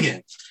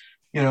brilliant.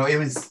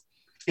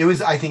 It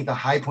was, I think, the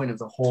high point of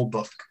the whole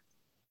book.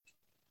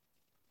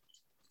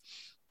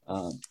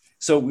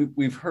 So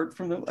we've heard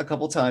from them a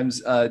couple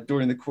times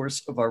during the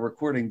course of our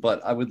recording,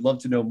 but I would love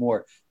to know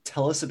more.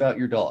 Tell us about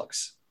your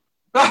dogs.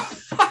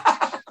 Of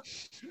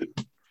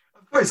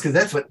course, because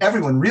that's what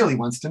everyone really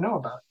wants to know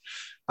about.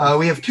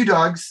 We have 2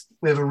 dogs.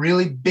 We have a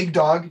really big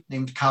dog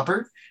named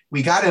Copper.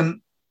 We got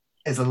him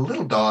as a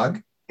little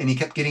dog, and he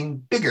kept getting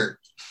bigger.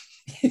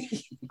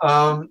 We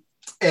got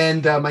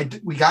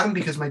him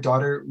because my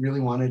daughter really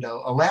wanted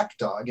a lap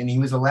dog, and he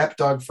was a lap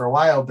dog for a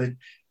while, but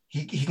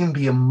he can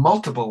be a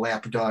multiple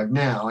lap dog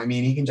now. I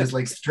mean, he can just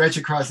stretch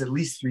across at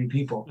least 3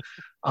 people.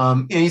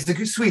 And he's a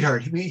good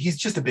sweetheart. He's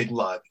just a big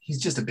lug.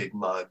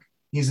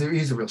 He's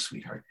a real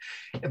sweetheart.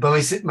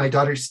 But my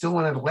daughter still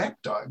wanted a lap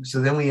dog.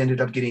 So then we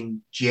ended up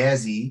getting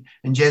Jazzy,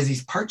 and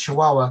Jazzy's part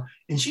Chihuahua,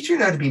 and she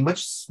turned out to be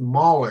much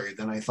smaller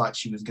than I thought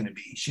she was going to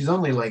be. She's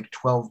only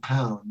 12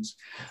 pounds,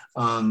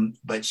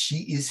 but she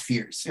is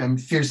fierce.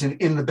 And fierce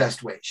in the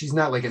best way. She's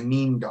not like a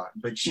mean dog,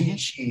 but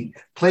she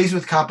plays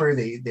with Copper.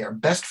 They are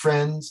best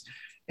friends,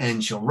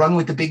 and she'll run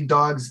with the big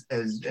dogs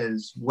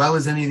as well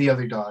as any of the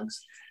other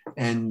dogs.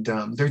 And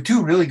they're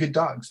 2 really good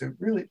dogs. They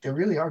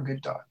really are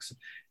good dogs.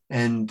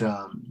 And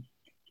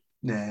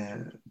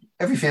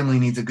every family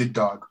needs a good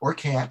dog or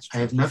cat. I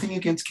have nothing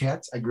against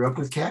cats. I grew up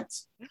with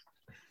cats.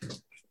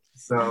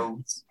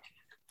 So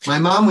my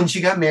mom, when she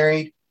got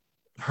married,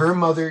 her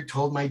mother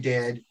told my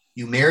dad,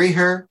 you marry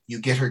her, you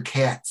get her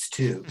cats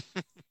too.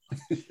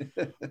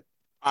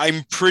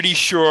 I'm pretty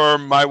sure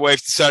my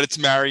wife decided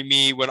to marry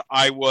me when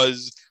I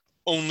was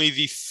only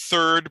the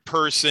 3rd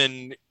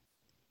person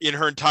in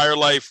her entire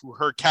life who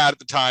her cat at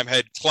the time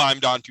had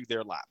climbed onto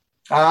their lap.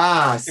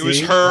 See? It was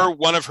her,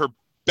 one of her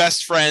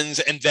best friends,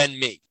 and then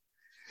me.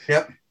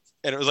 Yep.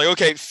 And it was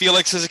okay,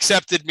 Felix has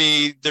accepted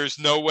me. There's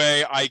no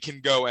way I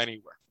can go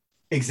anywhere.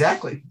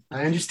 Exactly.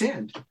 I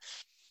understand.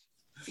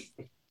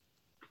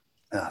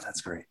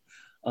 That's great.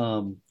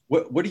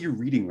 What are you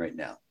reading right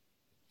now?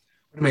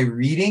 What am I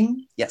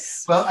reading?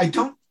 Yes. Well, I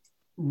don't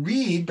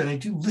read, but I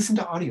do listen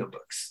to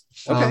audiobooks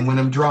Okay. when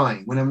I'm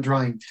drawing.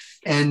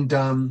 And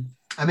I'm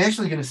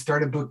actually going to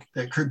start a book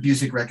that Kurt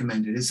Busiek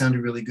recommended. It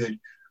sounded really good.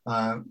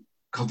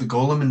 Called The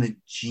Golem and the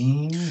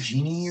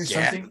Genie or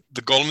something.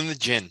 The Golem and the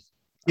Djinn.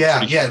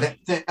 Yeah.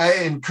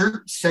 And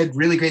Kurt said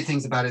really great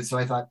things about it, so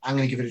I thought I'm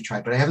going to give it a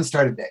try, but I haven't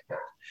started that yet.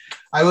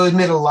 I will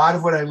admit a lot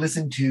of what I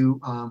listen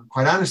to,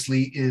 quite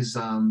honestly, is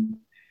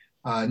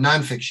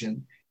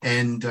nonfiction.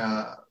 And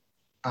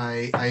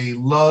I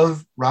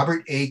love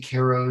Robert A.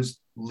 Caro's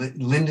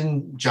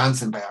Lyndon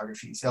Johnson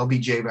biographies,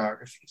 LBJ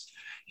biographies.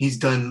 He's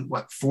done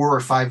 4 or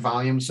 5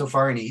 volumes so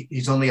far, and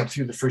he's only up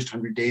through the first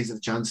 100 days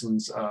of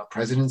Johnson's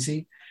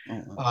presidency.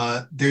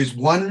 Oh. There's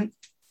one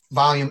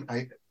volume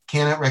I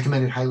cannot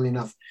recommend it highly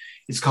enough.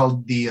 It's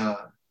called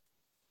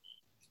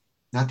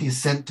not the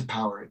Ascent to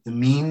Power, the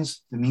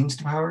means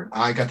to Power.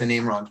 I got the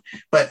name wrong,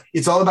 but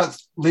it's all about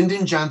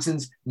Lyndon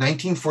Johnson's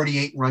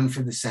 1948 run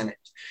for the Senate.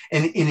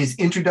 And in his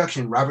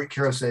introduction, Robert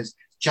Caro says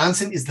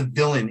Johnson is the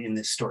villain in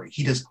this story.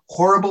 He does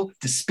horrible,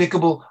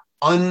 despicable,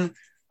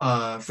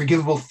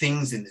 unforgivable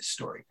things in this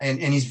story. And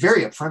he's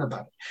very upfront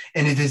about it.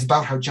 And it is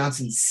about how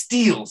Johnson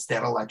steals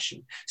that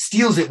election,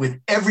 steals it with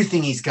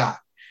everything he's got.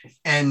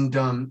 And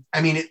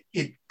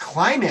it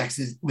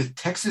climaxes with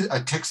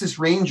a Texas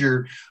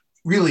Ranger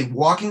really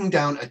walking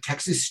down a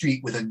Texas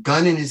street with a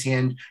gun in his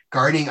hand,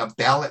 guarding a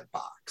ballot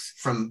box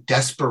from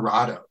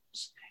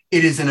desperados.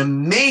 It is an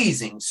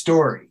amazing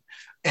story.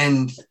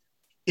 And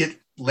it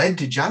led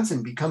to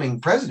Johnson becoming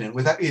president.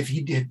 If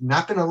he had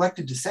not been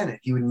elected to Senate,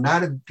 he would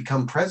not have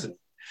become president.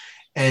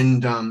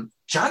 And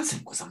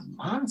Johnson was a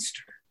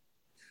monster.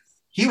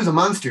 He was a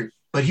monster,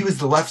 but he was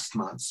the left's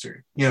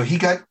monster. He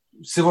got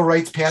civil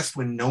rights passed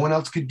when no one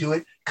else could do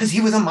it because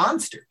he was a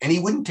monster and he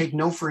wouldn't take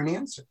no for an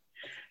answer.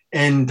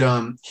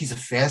 And he's a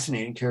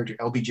fascinating character.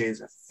 LBJ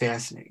is a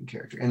fascinating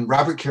character. And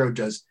Robert Caro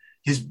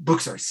his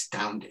books are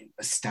astounding.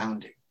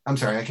 I'm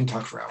sorry, I can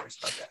talk for hours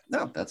about that.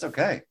 No, that's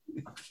okay.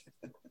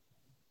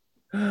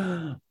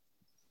 But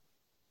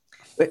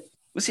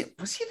was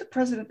he the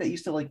president that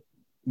used to like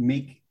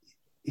make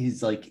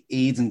his like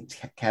aides and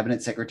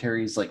cabinet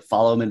secretaries like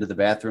follow him into the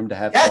bathroom to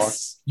have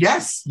talks?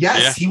 Yes,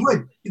 yeah. He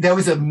would. That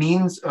was a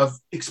means of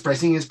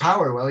expressing his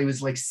power while he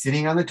was like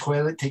sitting on the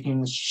toilet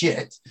taking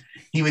shit.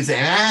 He was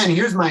saying, and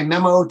here's my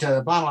memo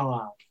to blah blah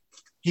blah.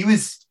 He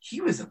was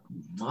a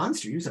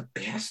monster. He was a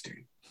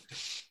bastard.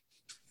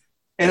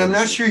 And I'm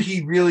not sure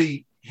he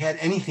really had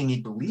anything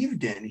he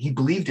believed in. He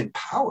believed in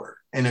power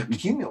and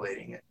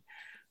accumulating it.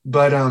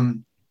 But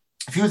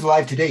if he was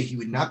alive today, he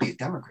would not be a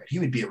Democrat. He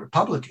would be a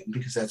Republican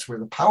because that's where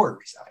the power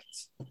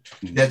resides.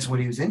 That's what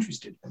he was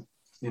interested in,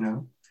 you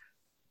know?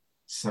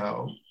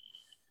 So,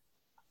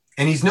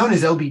 and he's known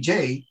as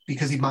LBJ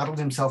because he modeled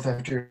himself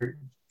after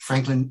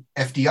Franklin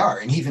FDR.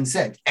 And he even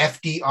said,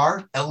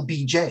 FDR,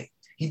 LBJ.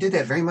 He did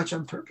that very much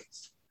on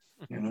purpose,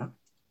 you know?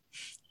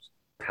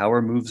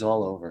 Power moves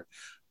all over.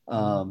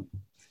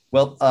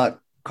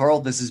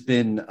 Carl, this has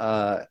been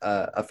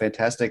a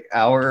fantastic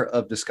hour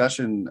of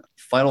discussion.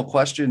 Final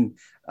question.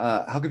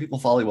 How can people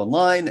follow you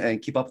online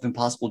and keep up with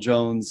Impossible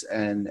Jones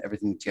and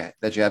everything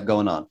that you have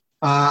going on?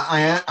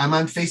 I'm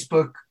on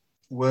Facebook.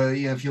 Well,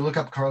 if you look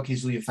up Carl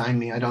Kiesel, you find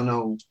me. I don't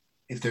know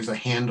if there's a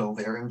handle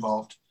there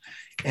involved.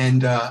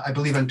 And I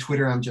believe on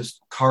Twitter, I'm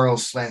just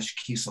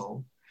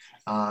Carl/Kiesel.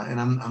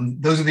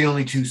 And those are the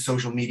only two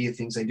social media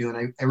things I do.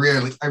 And I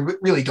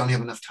really don't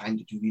have enough time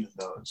to do even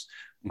those.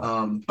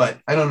 But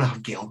I don't know how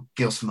Gail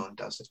Simone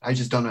does it. I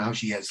just don't know how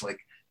she has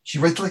she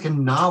writes like a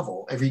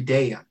novel every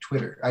day on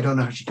Twitter. I don't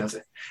know how she does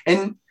it.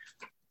 And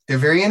they're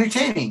very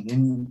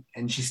entertaining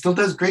and she still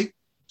does great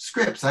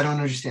scripts. I don't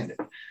understand it.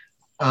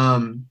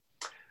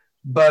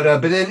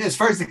 But then as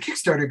far as the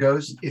Kickstarter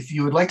goes, if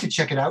you would like to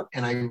check it out,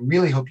 and I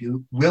really hope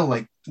you will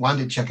want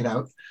to check it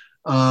out,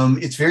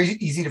 it's very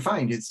easy to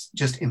find. It's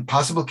just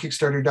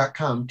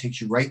impossiblekickstarter.com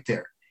takes you right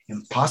there.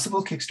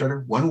 Impossible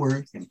Kickstarter, one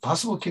word,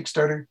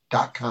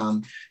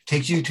 impossiblekickstarter.com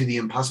takes you to the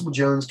Impossible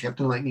Jones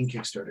Captain Lightning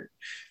Kickstarter,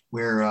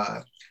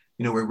 where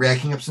we're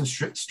racking up some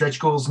stretch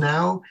goals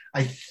now.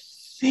 I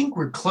think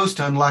we're close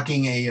to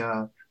unlocking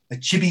a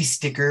chibi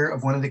sticker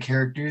of one of the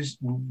characters,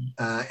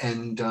 I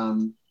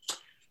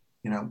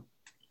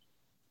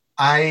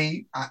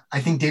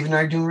think David and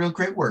I are doing real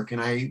great work,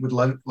 and I would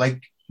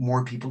like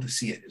more people to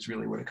see it. Is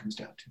really what it comes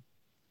down to.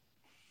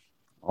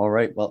 All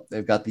right. Well,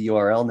 they've got the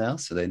URL now,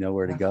 so they know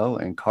where to go.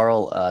 And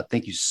Carl,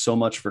 thank you so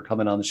much for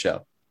coming on the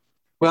show.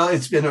 Well,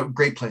 it's been a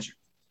great pleasure.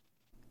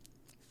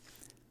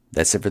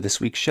 That's it for this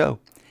week's show.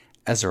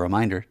 As a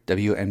reminder,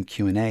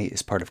 WMQ&A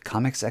is part of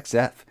Comics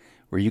XF,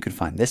 where you can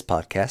find this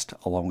podcast,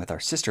 along with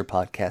our sister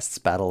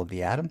podcasts, Battle of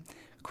the Atom,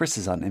 Chris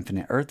is on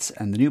Infinite Earths,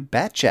 and the new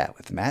Bat Chat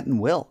with Matt and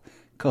Will,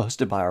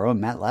 co-hosted by our own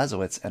Matt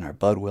Lazowitz and our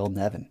bud Will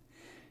Nevin.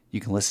 You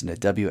can listen to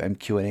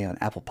WMQ&A on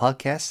Apple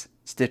Podcasts,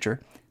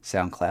 Stitcher,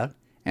 SoundCloud,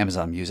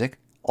 Amazon Music,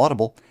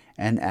 Audible,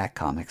 and at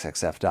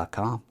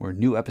comicsxf.com, where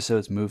new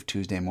episodes move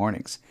Tuesday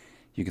mornings.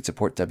 You can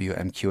support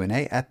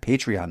WMQ&A at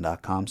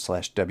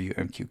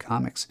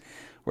patreon.com/WMQcomics,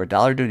 where a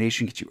 $1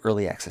 donation gets you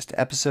early access to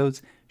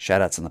episodes,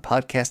 shoutouts on the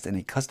podcast, and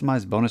a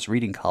customized bonus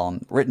reading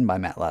column written by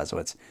Matt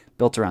Lazowitz,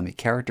 built around the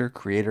character,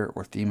 creator,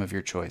 or theme of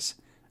your choice.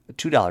 A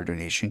 $2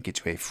 donation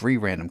gets you a free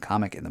random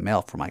comic in the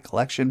mail for my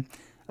collection.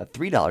 A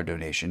 $3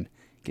 donation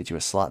gets you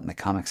a slot in the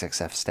Comics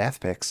XF staff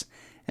picks,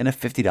 and a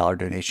 $50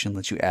 donation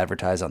lets you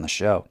advertise on the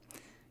show.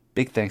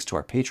 Big thanks to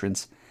our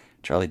patrons,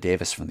 Charlie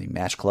Davis from the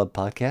Match Club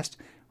podcast,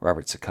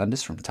 Robert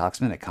Secundus from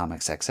Toxman at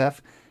Comics XF,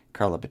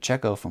 Carla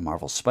Pacheco from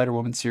Marvel's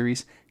Spider-Woman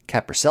series,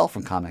 Kat Purcell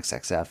from Comics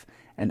XF,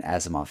 and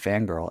Asimov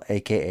Fangirl,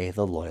 aka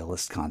the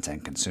Loyalist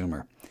Content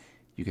Consumer.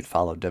 You can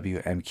follow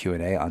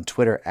WMQ&A on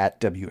Twitter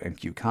at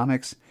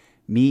WMQComics,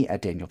 me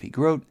at Daniel P.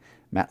 Grote,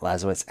 Matt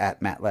Lazowitz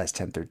at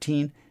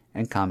MattLaz1013,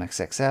 and Comics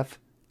XF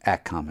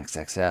at Comics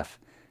XF.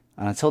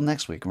 And until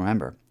next week,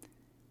 remember,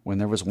 when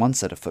there was one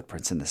set of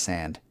footprints in the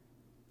sand,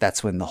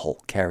 that's when the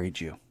Hulk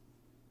carried you.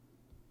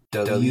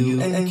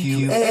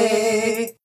 WMQ&A.